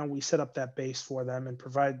 and we set up that base for them and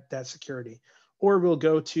provide that security. Or we'll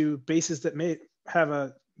go to bases that may have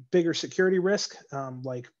a bigger security risk,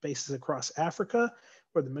 like bases across Africa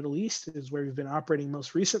or the Middle East is where we've been operating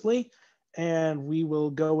most recently. And we will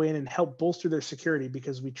go in and help bolster their security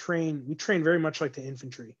because we train very much like the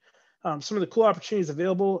infantry. Some of the cool opportunities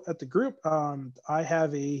available at the group. I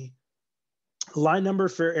have a line number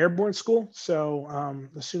for airborne school. So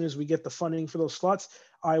as soon as we get the funding for those slots,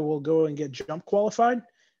 I will go and get jump qualified.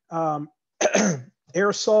 Air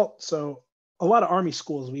assault. So a lot of Army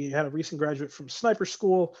schools. We had a recent graduate from sniper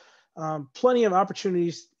school. Plenty of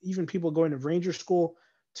opportunities, even people going to Ranger school,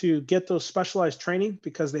 to get those specialized training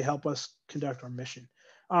because they help us conduct our mission.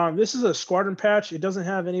 This is a squadron patch. It doesn't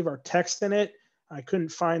have any of our text in it. I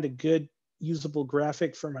couldn't find a good usable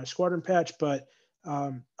graphic for my squadron patch, but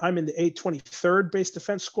I'm in the 823rd Base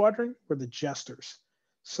Defense Squadron. We're the Jesters.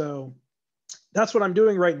 So that's what I'm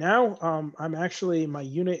doing right now. My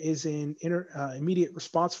unit is in immediate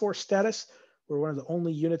response force status. We're one of the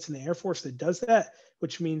only units in the Air Force that does that,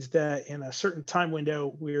 which means that in a certain time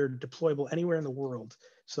window, we're deployable anywhere in the world.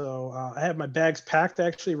 So I have my bags packed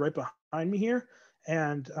actually right behind me here.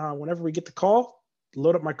 And whenever we get the call,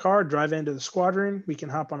 load up my car, drive into the squadron. We can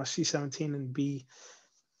hop on a C-17 and be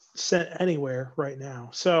sent anywhere right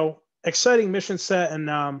now. So exciting mission set. And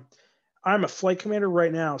I'm a flight commander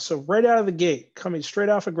right now. So right out of the gate, coming straight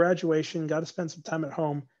off of graduation, got to spend some time at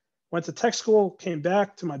home. Went to tech school, came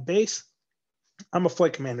back to my base. I'm a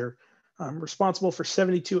flight commander. I'm responsible for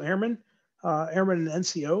 72 airmen, airmen and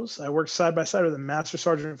NCOs. I work side by side with a master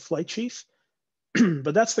sergeant flight chief.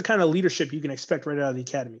 But that's the kind of leadership you can expect right out of the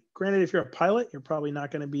academy. Granted, if you're a pilot, you're probably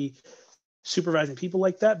not going to be supervising people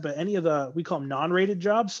like that, but any of the, we call them non-rated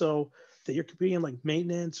jobs, so that you're competing in like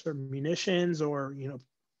maintenance or munitions or,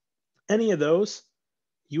 any of those,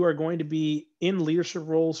 you are going to be in leadership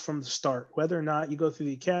roles from the start. Whether or not you go through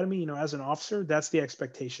the academy, as an officer, that's the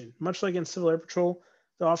expectation. Much like in Civil Air Patrol,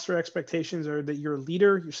 the officer expectations are that you're a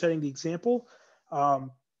leader, you're setting the example.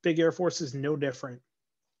 Big Air Force is no different.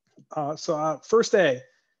 So first day,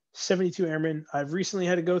 72 airmen. I've recently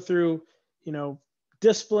had to go through,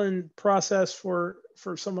 discipline process for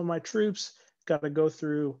some of my troops. Got to go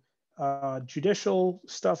through judicial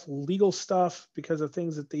stuff, legal stuff because of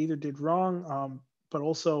things that they either did wrong, but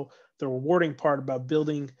also the rewarding part about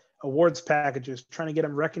building awards packages, trying to get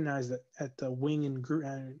them recognized at the wing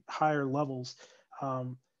and higher levels. A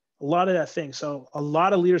lot of that thing. So a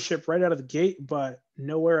lot of leadership right out of the gate, but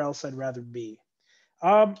nowhere else I'd rather be.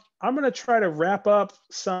 I'm going to try to wrap up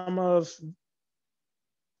some of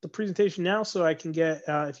the presentation now so I can get,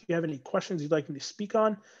 if you have any questions you'd like me to speak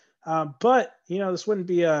on. But, this wouldn't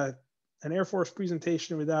be an Air Force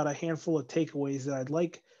presentation without a handful of takeaways that I'd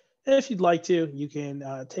like. If you'd like to, you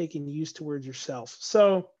can take and use towards yourself.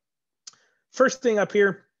 So first thing up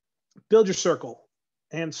here, build your circle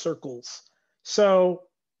and circles. So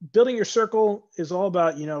building your circle is all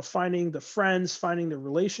about, finding the friends, finding the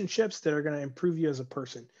relationships that are going to improve you as a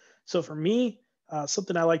person. So for me,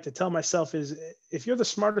 something I like to tell myself is if you're the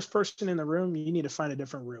smartest person in the room, you need to find a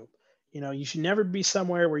different room. You should never be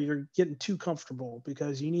somewhere where you're getting too comfortable,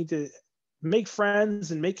 because you need to make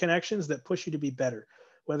friends and make connections that push you to be better,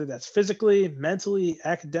 whether that's physically, mentally,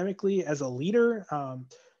 academically, as a leader,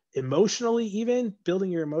 emotionally, even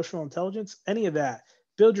building your emotional intelligence, any of that.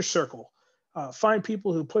 Build your circle. Find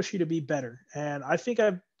people who push you to be better. And I think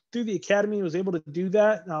through the academy was able to do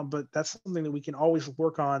that, but that's something that we can always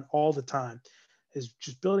work on all the time, is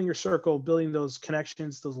just building your circle, building those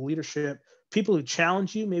connections, those leadership, people who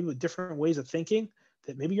challenge you, maybe with different ways of thinking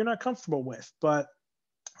that maybe you're not comfortable with. But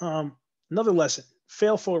another lesson,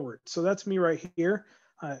 fail forward. So that's me right here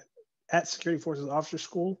at Security Forces Officer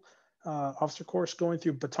School, officer course, going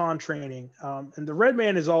through baton training. And the red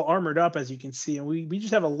man is all armored up, as you can see, and we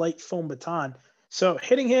just have a light foam baton. So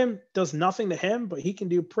hitting him does nothing to him, but he can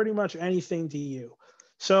do pretty much anything to you.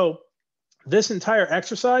 So this entire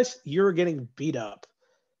exercise, you're getting beat up.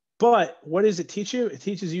 But what does it teach you? It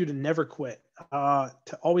teaches you to never quit,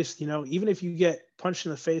 to always, even if you get punched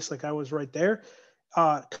in the face like I was right there,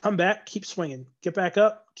 come back, keep swinging, get back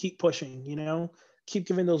up, keep pushing, keep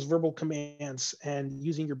giving those verbal commands and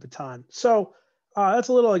using your baton. So that's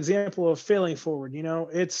a little example of failing forward.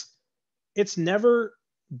 It's never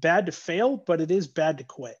bad to fail, but it is bad to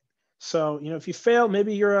quit. So, if you fail,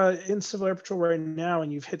 maybe you're in Civil Air Patrol right now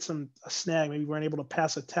and you've hit a snag, maybe you weren't able to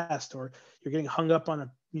pass a test, or you're getting hung up on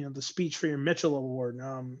the speech for your Mitchell Award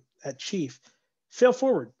at Chief. Fail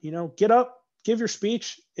forward, get up, give your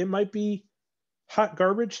speech. It might be hot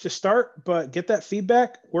garbage to start, but get that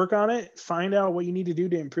feedback, work on it, find out what you need to do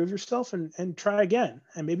to improve yourself, and try again.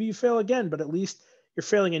 And maybe you fail again, but at least you're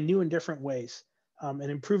failing in new and different ways, and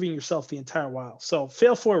improving yourself the entire while. So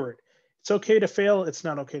fail forward. It's okay to fail. It's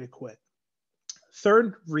not okay to quit.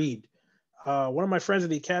 Third, read. One of my friends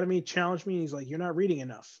at the academy challenged me. He's like, "You're not reading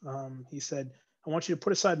enough." He said, "I want you to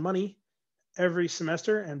put aside money every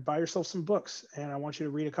semester and buy yourself some books. And I want you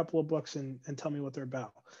to read a couple of books and tell me what they're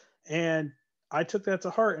about." And I took that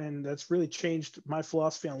to heart, and that's really changed my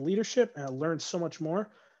philosophy on leadership. And I learned so much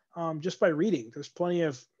more just by reading. There's plenty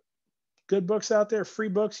of good books out there, free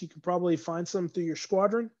books. You can probably find some through your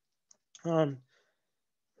squadron.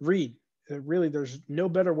 Read. Really, there's no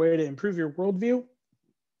better way to improve your worldview,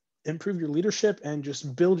 improve your leadership, and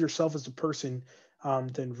just build yourself as a person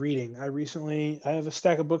than reading. I have a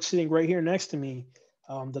stack of books sitting right here next to me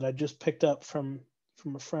that I just picked up from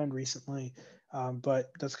a friend recently.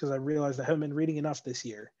 But that's because I realized I haven't been reading enough this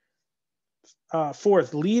year.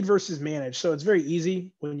 Fourth, lead versus manage. So it's very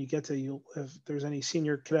easy when you get to, if there's any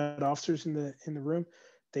senior cadet officers in the room,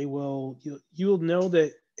 you'll know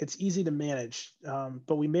that it's easy to manage,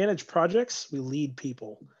 but we manage projects, we lead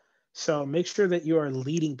people. So make sure that you are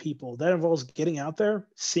leading people. That involves getting out there,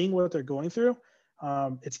 seeing what they're going through.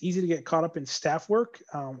 It's easy to get caught up in staff work.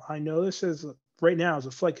 I know this is right now as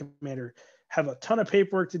a flight commander, have a ton of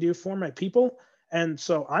paperwork to do for my people. And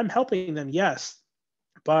so I'm helping them, yes,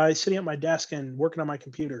 by sitting at my desk and working on my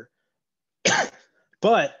computer.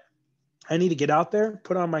 But I need to get out there,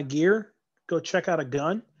 put on my gear, go check out a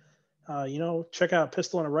gun, You know, check out a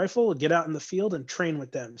pistol and a rifle, get out in the field and train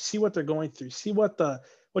with them. See what they're going through. See what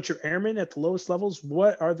your airmen at the lowest levels,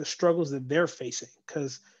 what are the struggles that they're facing?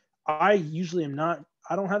 Because I usually am not,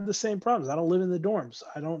 I don't have the same problems. I don't live in the dorms.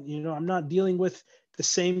 I don't, you know, I'm not dealing with the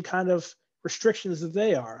same kind of restrictions that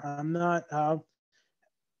they are. I'm not,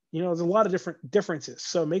 you know, there's a lot of different differences.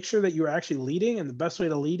 So make sure that you're actually leading, and the best way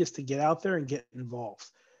to lead is to get out there and get involved.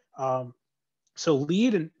 Um, so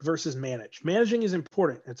lead versus manage. Managing is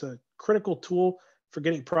important. It's a critical tool for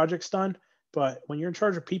getting projects done. But when you're in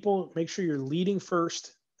charge of people, make sure you're leading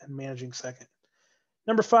first and managing second.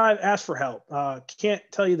 Number 5, ask for help. Can't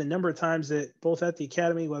tell you the number of times that both at the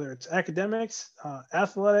academy, whether it's academics,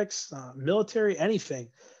 athletics, military, anything,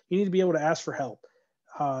 you need to be able to ask for help.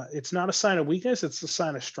 It's not a sign of weakness. It's a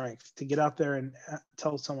sign of strength to get out there and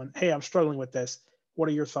tell someone, hey, I'm struggling with this. What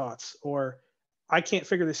are your thoughts? Or I can't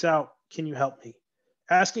figure this out. Can you help me?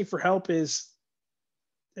 Asking for help it's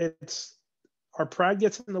our pride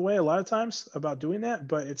gets in the way a lot of times about doing that,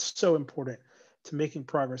 but it's so important to making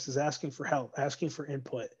progress is asking for help, asking for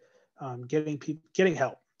input, getting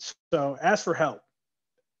help. So ask for help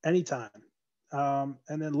anytime. And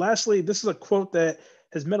then lastly, this is a quote that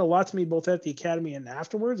has meant a lot to me both at the academy and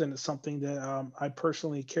afterwards, and it's something that I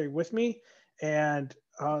personally carry with me. And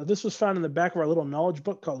this was found in the back of our little knowledge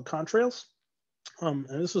book called Contrails. And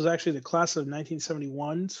this was actually the class of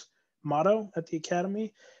 1971's motto at the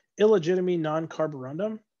academy: illegitimi non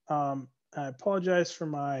carborundum. I apologize for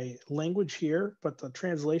my language here, but the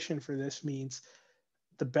translation for this means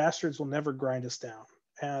the bastards will never grind us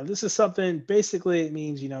down. This is something, basically it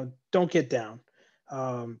means, you know, don't get down.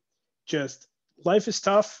 Just life is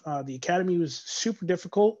tough. The academy was super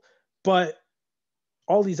difficult, but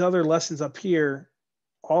all these other lessons up here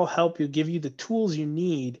all help you, give you the tools you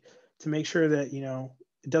need to make sure that, you know,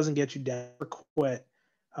 it doesn't get you down or quit.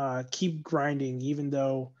 Keep grinding, even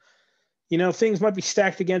though, you know, things might be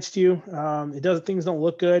stacked against you. Things don't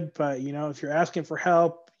look good, but, you know, if you're asking for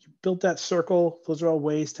help, you built that circle. Those are all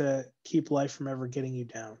ways to keep life from ever getting you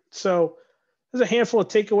down. So there's a handful of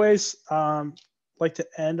takeaways. I'd like to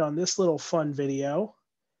end on this little fun video,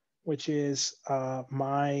 which is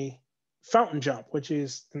my fountain jump, which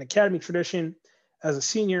is an academy tradition. As a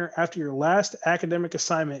senior, after your last academic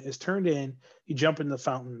assignment is turned in, you jump in the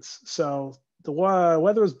fountains. So the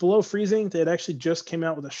weather was below freezing. They had actually just came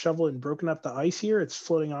out with a shovel and broken up the ice here. It's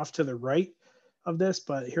floating off to the right of this,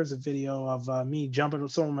 but here's a video of me jumping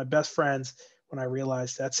with some of my best friends when I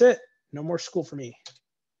realized that's it. No more school for me.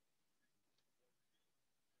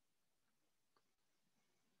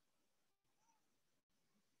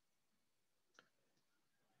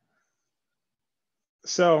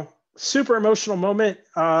 So super emotional moment.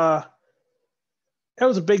 That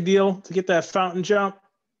was a big deal to get that fountain jump.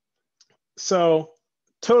 So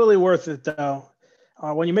totally worth it though.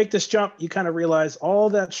 When you make this jump, you kind of realize all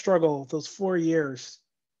that struggle, those 4 years,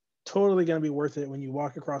 totally going to be worth it when you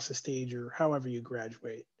walk across the stage or however you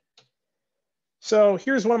graduate. So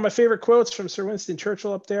here's one of my favorite quotes from Sir Winston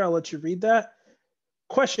Churchill up there. I'll let you read that.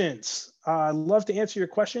 Questions. I'd love to answer your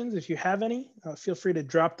questions. If you have any, feel free to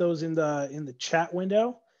drop those in the chat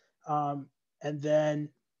window. And then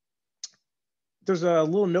there's a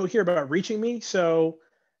little note here about reaching me. So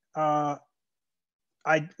I'm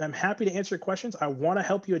happy to answer questions. I want to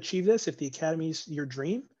help you achieve this. If the academy's your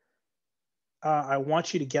dream, I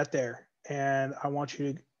want you to get there, and I want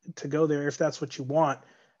you to go there if that's what you want.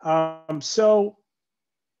 So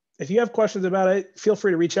if you have questions about it, feel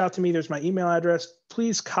free to reach out to me. There's my email address.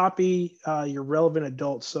 Please copy your relevant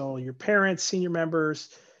adults, so your parents, senior members,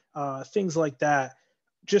 things like that,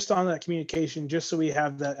 just on that communication, just so we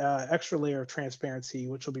have that extra layer of transparency,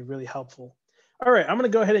 which will be really helpful. All right, I'm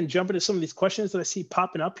going to go ahead and jump into some of these questions that I see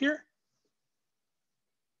popping up here.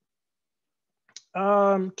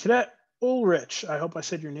 Cadet Ulrich, I hope I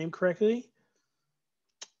said your name correctly.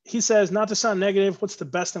 He says, not to sound negative, what's the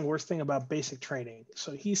best and worst thing about basic training?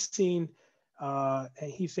 So he's seen,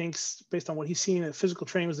 and he thinks, based on what he's seen, that physical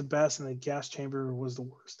training was the best and the gas chamber was the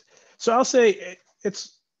worst. So I'll say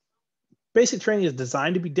basic training is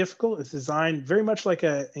designed to be difficult. It's designed very much like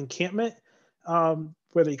an encampment,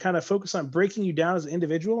 where they kind of focus on breaking you down as an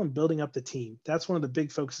individual and building up the team. That's one of the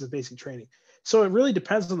big focuses of basic training. So it really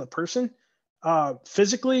depends on the person.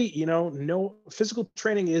 Physically, no physical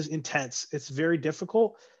training is intense. It's very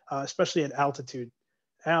difficult, especially at altitude.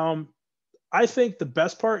 I think the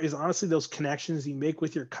best part is honestly those connections you make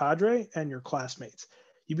with your cadre and your classmates.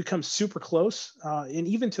 You become super close, and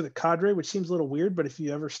even to the cadre, which seems a little weird, but if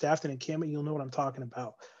you ever staffed an encampment, you'll know what I'm talking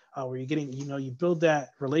about. Where you're getting, you build that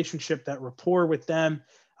relationship, that rapport with them,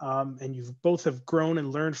 and you both have grown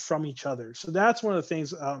and learned from each other. So that's one of the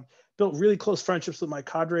things. built really close friendships with my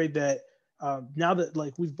cadre that now that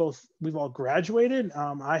like we've all graduated,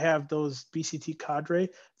 I have those BCT cadre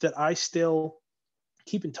that I still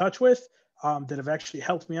keep in touch with, that have actually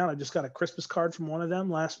helped me out. I just got a Christmas card from one of them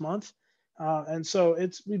last month. And so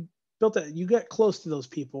we built that. You get close to those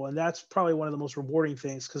people. And that's probably one of the most rewarding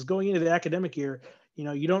things, because going into the academic year,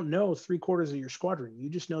 you don't know 3/4 of your squadron. You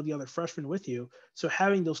just know the other freshmen with you. So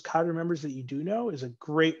having those cadre members that you do know is a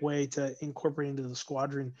great way to incorporate into the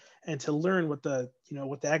squadron and to learn what the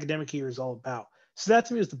academic year is all about. So that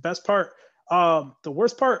to me is the best part. The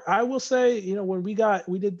worst part, I will say, when we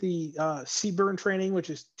did the C-burn training, which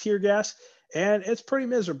is tear gas, and it's pretty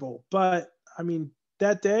miserable. But I mean,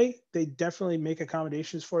 that day they definitely make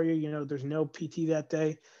accommodations for you. There's no PT that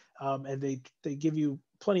day, and they give you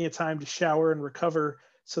plenty of time to shower and recover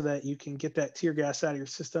so that you can get that tear gas out of your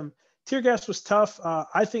system. Tear gas was tough.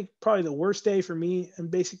 I think probably the worst day for me in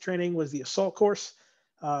basic training was the assault course.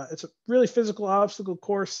 It's a really physical obstacle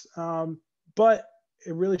course, but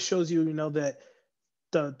it really shows you, that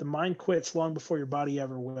the mind quits long before your body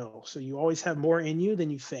ever will. So you always have more in you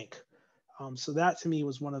than you think. So that to me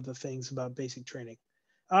was one of the things about basic training.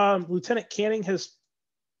 Lieutenant Canning has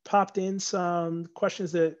popped in some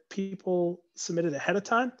questions that people submitted ahead of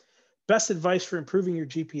time. Best advice for improving your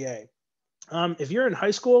GPA. If you're in high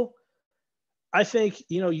school, I think,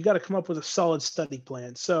 you got to come up with a solid study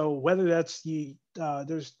plan. So whether that's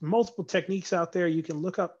there's multiple techniques out there. You can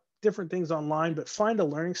look up different things online, but find a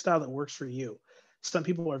learning style that works for you. Some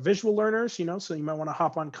people are visual learners, so you might want to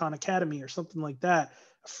hop on Khan Academy or something like that.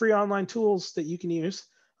 Free online tools that you can use.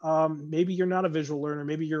 Maybe you're not a visual learner.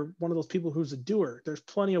 Maybe you're one of those people who's a doer. There's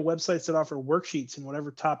plenty of websites that offer worksheets in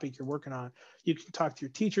whatever topic you're working on. You can talk to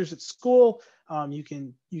your teachers at school. You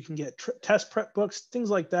can get test prep books,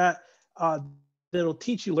 things like that, that'll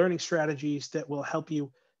teach you learning strategies that will help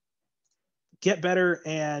you get better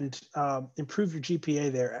and improve your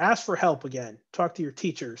GPA there. Ask for help again. Talk to your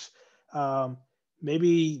teachers.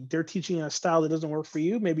 Maybe they're teaching a style that doesn't work for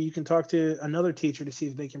you. Maybe you can talk to another teacher to see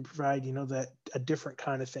if they can provide, that a different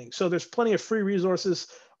kind of thing. So there's plenty of free resources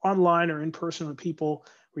online or in person with people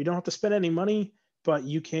where you don't have to spend any money, but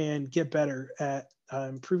you can get better at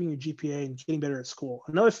improving your GPA and getting better at school.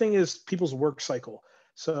 Another thing is people's work cycle.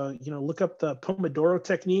 So, look up the Pomodoro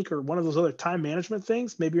technique or one of those other time management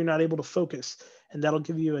things. Maybe you're not able to focus, and that'll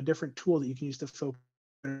give you a different tool that you can use to focus.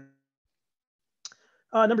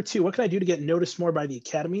 Number 2, what can I do to get noticed more by the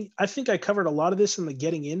academy? I think I covered a lot of this in the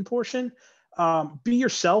getting in portion. Be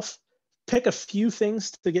yourself. Pick a few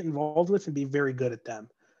things to get involved with and be very good at them.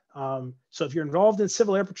 So if you're involved in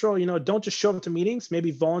Civil Air Patrol, don't just show up to meetings.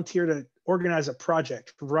 Maybe volunteer to organize a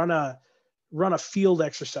project, run a field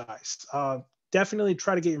exercise. Definitely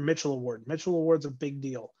try to get your Mitchell Award. Mitchell Award's a big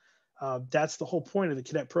deal. That's the whole point of the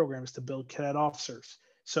cadet program, is to build cadet officers.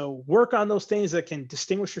 So work on those things that can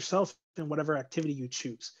distinguish yourself in whatever activity you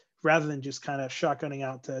choose, rather than just kind of shotgunning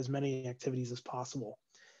out to as many activities as possible.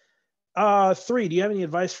 3, do you have any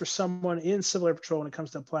advice for someone in Civil Air Patrol when it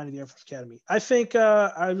comes to applying to the Air Force Academy? I think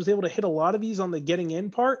I was able to hit a lot of these on the getting in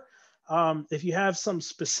part. If you have some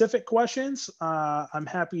specific questions, I'm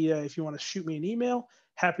happy if you want to shoot me an email,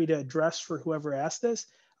 happy to address for whoever asked this.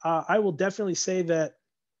 I will definitely say that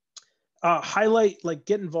highlight,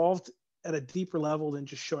 get involved at a deeper level than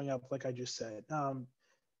just showing up, like I just said.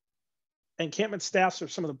 Encampment staffs are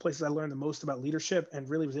some of the places I learned the most about leadership and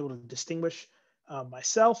really was able to distinguish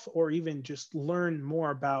myself, or even just learn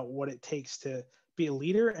more about what it takes to be a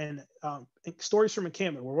leader. And stories from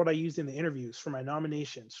encampment were what I used in the interviews for my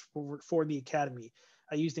nominations for the academy.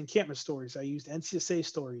 I used encampment stories. I used NCSA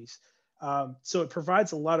stories. So it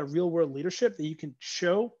provides a lot of real world leadership that you can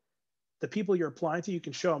show the people you're applying to. You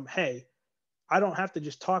can show them, hey, I don't have to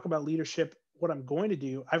just talk about leadership, what I'm going to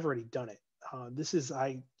do. I've already done it.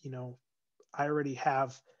 I already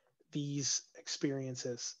have these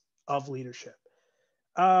experiences of leadership.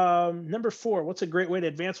 Number 4, what's a great way to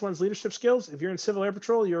advance one's leadership skills? If you're in Civil Air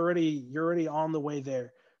Patrol, you're already on the way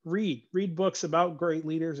there. Read books about great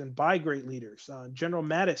leaders and by great leaders. General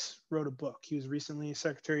Mattis wrote a book. He was recently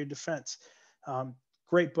Secretary of Defense.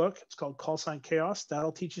 Great book. It's called Call Sign Chaos.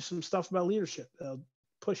 That'll teach you some stuff about leadership. That'll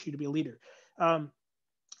push you to be a leader.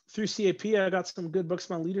 Through CAP, I got some good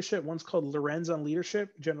books on leadership. One's called Lorenz on Leadership,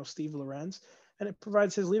 General Steve Lorenz, and it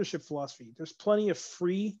provides his leadership philosophy. There's plenty of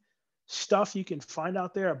free stuff you can find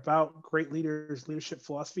out there about great leaders' leadership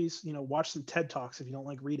philosophies. Watch some TED Talks if you don't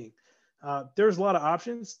like reading. There's a lot of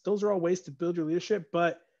options. Those are all ways to build your leadership,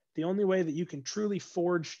 but the only way that you can truly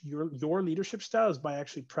forge your leadership style is by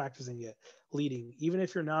actually practicing it, leading. Even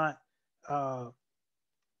if you're not have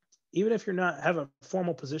a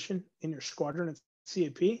formal position in your squadron at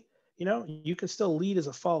CAP, you can still lead as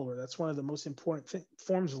a follower. That's one of the most important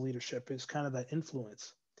forms of leadership, is kind of that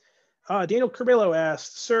influence. Daniel Curbelo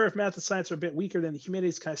asked, sir, if math and science are a bit weaker than the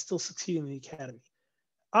humanities, can I still succeed in the academy?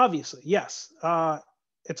 Obviously, yes.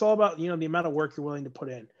 It's all about, the amount of work you're willing to put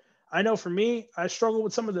in. I know for me, I struggle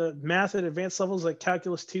with some of the math at advanced levels like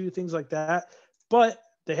calculus 2, things like that, but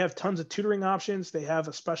they have tons of tutoring options. They have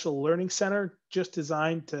a special learning center just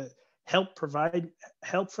designed to provide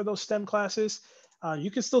help for those STEM classes.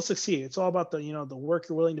 You can still succeed. It's all about the work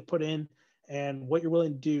you're willing to put in and what you're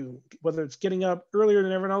willing to do, whether it's getting up earlier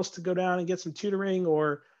than everyone else to go down and get some tutoring,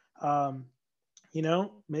 or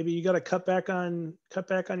maybe you got to cut back on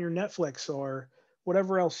your Netflix or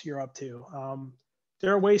whatever else you're up to.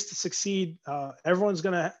 There are ways to succeed. Everyone's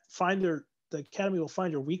going to the academy will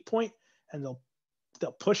find your weak point, and they'll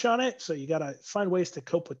push on it. So you got to find ways to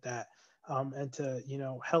cope with that, and to,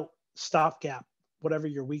 help stopgap whatever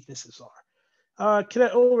your weaknesses are.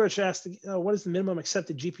 Cadet Ulrich asked, what is the minimum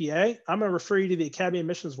accepted GPA? I'm going to refer you to the Academy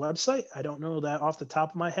Admissions website. I don't know that off the top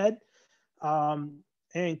of my head.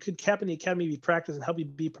 And could CAP in the Academy be practiced and help you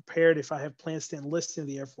be prepared if I have plans to enlist in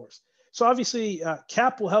the Air Force? So obviously,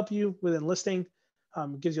 CAP will help you with enlisting.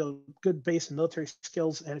 Gives you a good base in military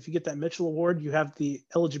skills. And if you get that Mitchell Award, you have the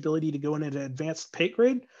eligibility to go in at an advanced pay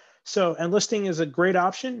grade. So enlisting is a great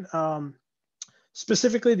option.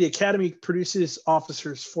 Specifically, the Academy produces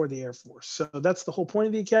officers for the Air Force. So that's the whole point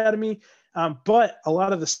of the Academy. But a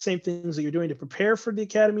lot of the same things that you're doing to prepare for the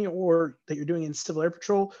Academy, or that you're doing in Civil Air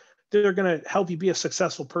Patrol, they're going to help you be a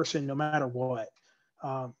successful person no matter what.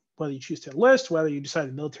 Whether you choose to enlist, whether you decide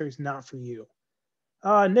the military is not for you.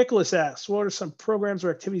 Nicholas asks, what are some programs or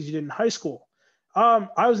activities you did in high school?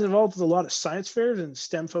 I was involved with a lot of science fairs and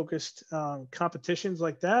STEM-focused competitions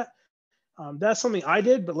like that. That's something I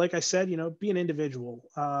did, but like I said, be an individual.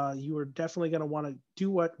 You are definitely going to want to do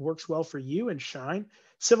what works well for you and shine.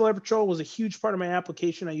 Civil Air Patrol was a huge part of my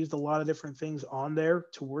application. I used a lot of different things on there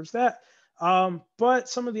towards that. But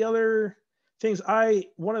some of the other things,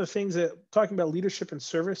 one of the things that, talking about leadership and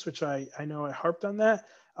service, which I know I harped on that,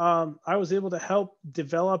 I was able to help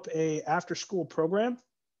develop a after-school program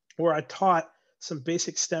where I taught some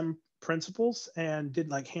basic STEM principles and did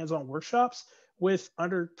like hands-on workshops with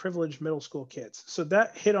underprivileged middle school kids. So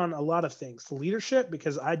that hit on a lot of things. The leadership,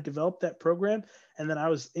 because I developed that program, and then I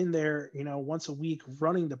was in there, once a week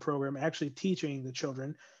running the program, actually teaching the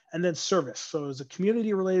children, and then service. So it was a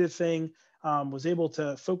community-related thing. Was able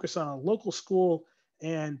to focus on a local school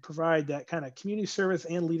and provide that kind of community service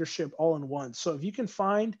and leadership all in one. So if you can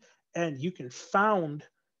find and you can found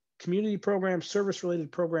community programs,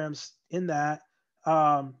 service-related programs in that,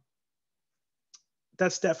 that's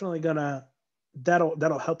definitely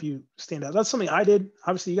that'll help you stand out. That's something I did.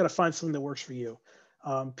 Obviously, you got to find something that works for you.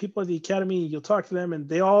 People at the Academy, you'll talk to them, and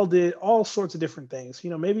they all did all sorts of different things.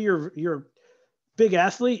 Maybe you're a big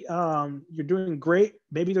athlete, you're doing great.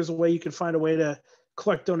 Maybe there's a way you can find a way to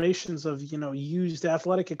collect donations of used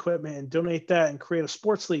athletic equipment and donate that and create a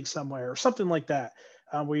sports league somewhere or something like that,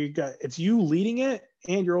 where it's you leading it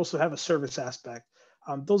and you also have a service aspect.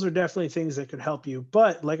 Those are definitely things that could help you.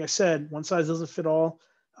 But like I said, one size doesn't fit all.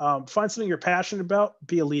 Find something you're passionate about,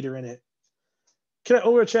 be a leader in it. Cadet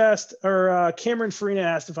Ulrich asked, or Cameron Farina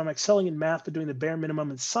asked, if I'm excelling in math but doing the bare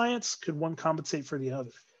minimum in science, could one compensate for the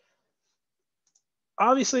other?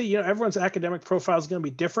 Obviously, everyone's academic profile is going to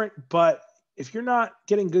be different, but if you're not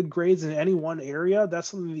getting good grades in any one area, that's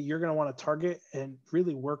something that you're going to want to target and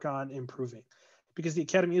really work on improving, because the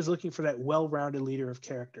Academy is looking for that well-rounded leader of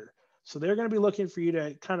character. So they're going to be looking for you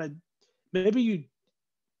to kind of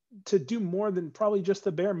to do more than probably just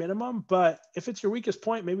the bare minimum. But if it's your weakest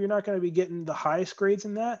point, maybe you're not going to be getting the highest grades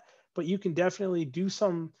in that, but you can definitely do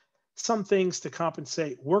some things to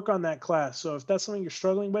compensate, work on that class. So if that's something you're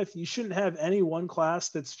struggling with, you shouldn't have any one class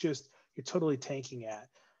that's just you're totally tanking at.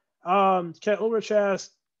 Kat Ulrich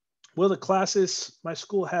asked, will the classes my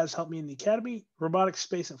school has help me in the Academy? Robotics,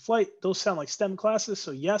 space, and flight, those sound like STEM classes.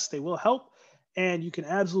 So yes, they will help. And you can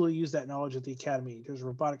absolutely use that knowledge at the Academy. There's a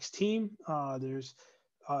robotics team. There's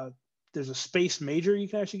a space major you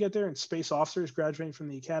can actually get there, and space officers graduating from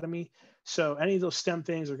the Academy. So any of those STEM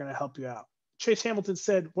things are going to help you out. Chase Hamilton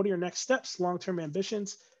said, what are your next steps, long-term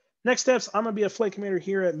ambitions? Next steps, I'm going to be a flight commander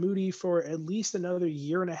here at Moody for at least another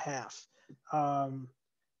year and a half.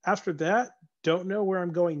 After that, don't know where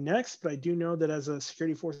I'm going next, but I do know that as a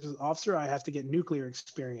security forces officer, I have to get nuclear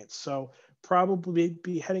experience. So probably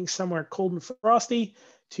be heading somewhere cold and frosty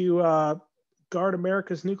to guard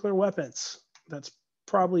America's nuclear weapons. That's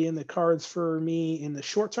probably in the cards for me in the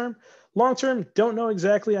short term. Long term, don't know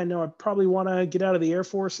exactly. I know I probably want to get out of the Air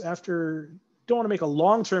Force after, don't want to make a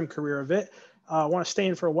long-term career of it. I want to stay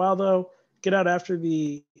in for a while though, get out after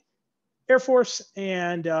the Air Force,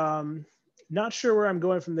 and not sure where I'm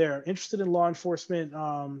going from there. Interested in law enforcement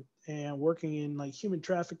and working in like human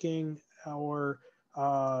trafficking or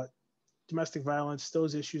domestic violence.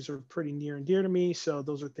 Those issues are pretty near and dear to me. So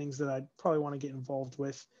those are things that I'd probably want to get involved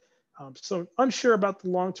with. So unsure about the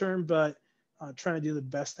long term, but trying to do the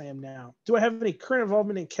best I am now. Do I have any current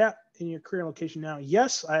involvement in CAP in your career and location now?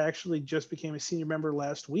 Yes, I actually just became a senior member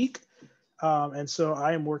last week. And so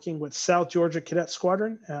I am working with South Georgia Cadet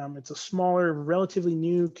Squadron. It's a smaller, relatively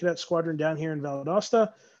new cadet squadron down here in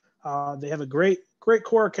Valdosta. They have a great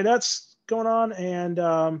core of cadets going on, and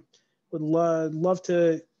would love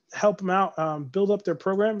to help them out, build up their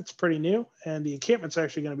program. It's pretty new, and the encampment's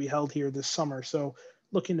actually going to be held here this summer. So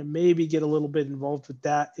looking to maybe get a little bit involved with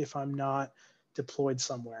that if I'm not deployed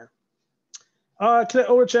somewhere. Cadet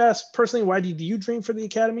Ulrich asks, personally, why did you dream for the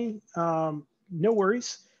academy? No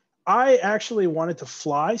worries. I actually wanted to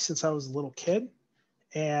fly since I was a little kid,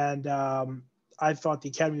 and I thought the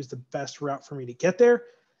academy was the best route for me to get there.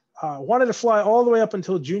 Wanted to fly all the way up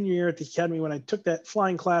until junior year at the academy when I took that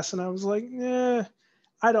flying class, and I was like,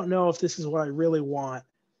 I don't know if this is what I really want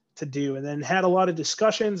to do. And then had a lot of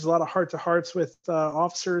discussions, a lot of heart-to-hearts with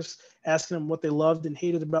officers, asking them what they loved and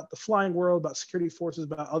hated about the flying world, about security forces,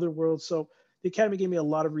 about other worlds. So the academy gave me a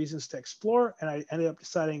lot of reasons to explore, and I ended up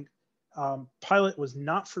deciding pilot was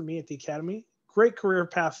not for me at the academy. Great career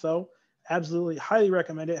path, though. Absolutely, highly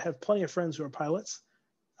recommend it. I have plenty of friends who are pilots.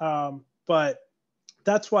 But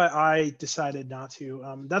that's why I decided not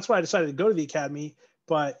to. That's why I decided to go to the academy.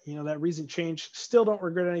 But, that reason changed. Still don't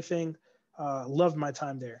regret anything. Loved my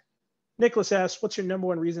time there. Nicholas asks, what's your number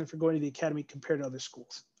one reason for going to the academy compared to other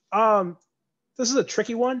schools? This is a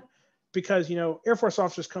tricky one because, Air Force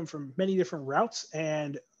officers come from many different routes,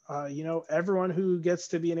 and everyone who gets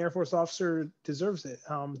to be an Air Force officer deserves it.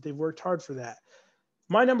 They've worked hard for that.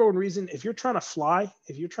 My number one reason, if you're trying to fly,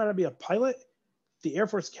 if you're trying to be a pilot, the Air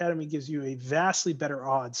Force Academy gives you a vastly better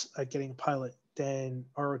odds at getting a pilot than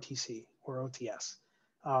ROTC or OTS.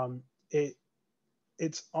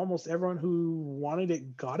 It's almost everyone who wanted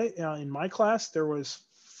it got it. In my class, there was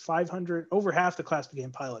 500, over half the class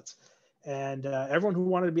became pilots. And everyone who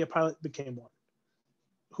wanted to be a pilot became one,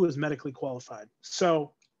 who is medically qualified.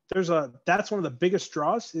 So that's one of the biggest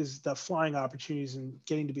draws is the flying opportunities and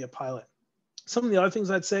getting to be a pilot. Some of the other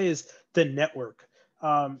things I'd say is the network.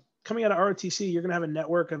 Coming out of ROTC, you're going to have a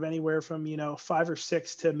network of anywhere from, 5 or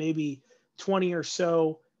 6 to maybe 20 or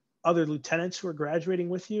so other lieutenants who are graduating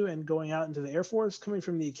with you and going out into the Air Force. Coming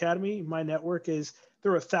from the academy, my network is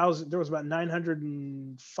there was about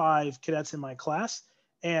 905 cadets in my class.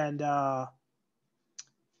 And I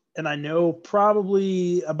know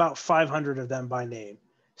probably about 500 of them by name.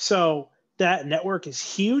 So that network is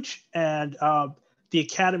huge, and the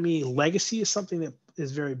academy legacy is something that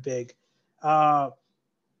is very big. One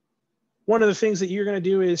of the things that you're going to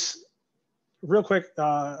do is, real quick,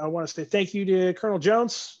 I want to say thank you to Colonel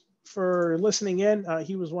Jones for listening in.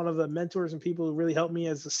 He was one of the mentors and people who really helped me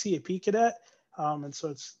as a CAP cadet, and so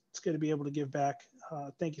it's good to be able to give back.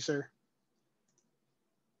 Thank you, sir.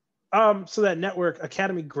 So that network,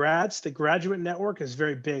 Academy grads, the graduate network is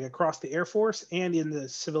very big across the Air Force and in the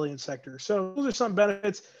civilian sector. So those are some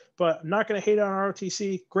benefits, but I'm not going to hate on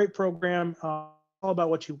ROTC. Great program, all about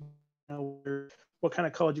what you know, what kind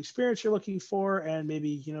of college experience you're looking for, and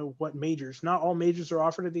maybe, what majors. Not all majors are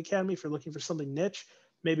offered at the academy. If you're looking for something niche,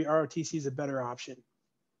 maybe ROTC is a better option.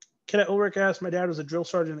 Cadet Ulrich asked, my dad was a drill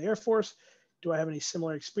sergeant in the Air Force. Do I have any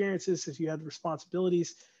similar experiences if you had the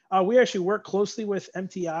responsibilities? We actually work closely with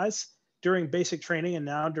MTIs during basic training, and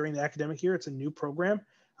now during the academic year, it's a new program.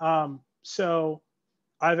 So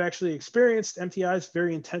I've actually experienced MTIs,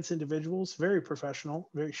 very intense individuals, very professional,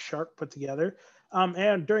 very sharp, put together.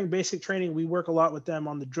 And during basic training, we work a lot with them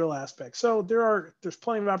on the drill aspect. So there's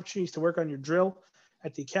plenty of opportunities to work on your drill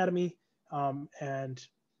at the academy. And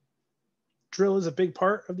drill is a big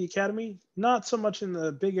part of the academy, not so much in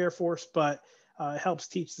the big Air Force, but it helps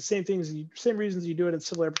teach the same things, same reasons you do it in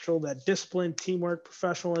Civil Air Patrol, that discipline, teamwork,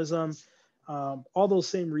 professionalism, all those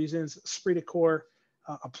same reasons, esprit de corps,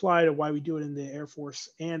 apply to why we do it in the Air Force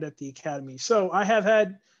and at the academy. So I have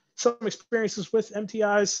had some experiences with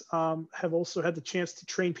MTIs, have also had the chance to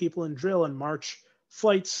train people in drill and march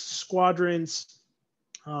flights, squadrons,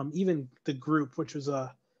 even the group, which was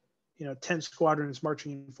 10 squadrons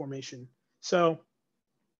marching in formation. So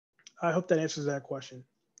I hope that answers that question.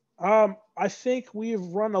 I think we've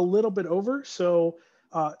run a little bit over. So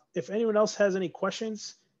if anyone else has any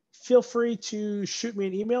questions, feel free to shoot me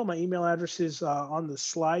an email. My email address is on the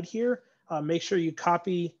slide here. Make sure you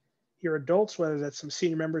copy your adults, whether that's some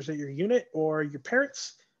senior members at your unit or your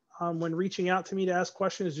parents, when reaching out to me to ask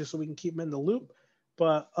questions, just so we can keep them in the loop.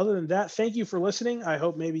 But other than that, thank you for listening. I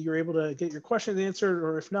hope maybe you're able to get your questions answered,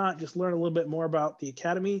 or if not, just learn a little bit more about the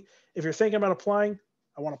Academy. If you're thinking about applying,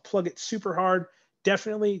 I want to plug it super hard.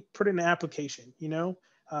 Definitely put in an application.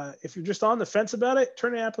 If you're just on the fence about it,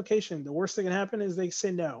 turn in an application. The worst thing that can happen is they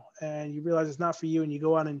say no, and you realize it's not for you, and you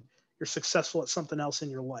go on and you're successful at something else in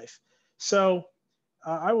your life. So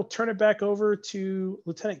I will turn it back over to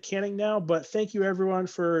Lieutenant Canning now, but thank you everyone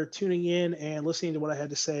for tuning in and listening to what I had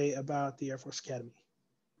to say about the Air Force Academy.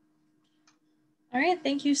 All right,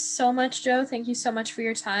 thank you so much, Joe. Thank you so much for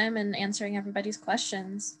your time and answering everybody's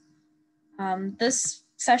questions. This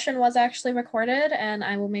session was actually recorded, and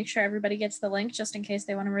I will make sure everybody gets the link just in case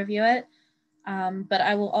they want to review it. But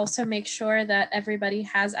I will also make sure that everybody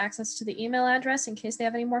has access to the email address in case they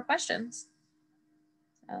have any more questions.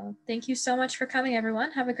 So thank you so much for coming,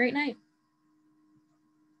 everyone. Have a great night.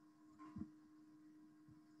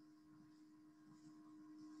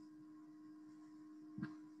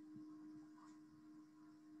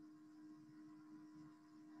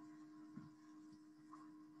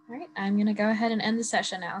 All right, I'm going to go ahead and end the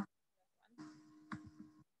session now.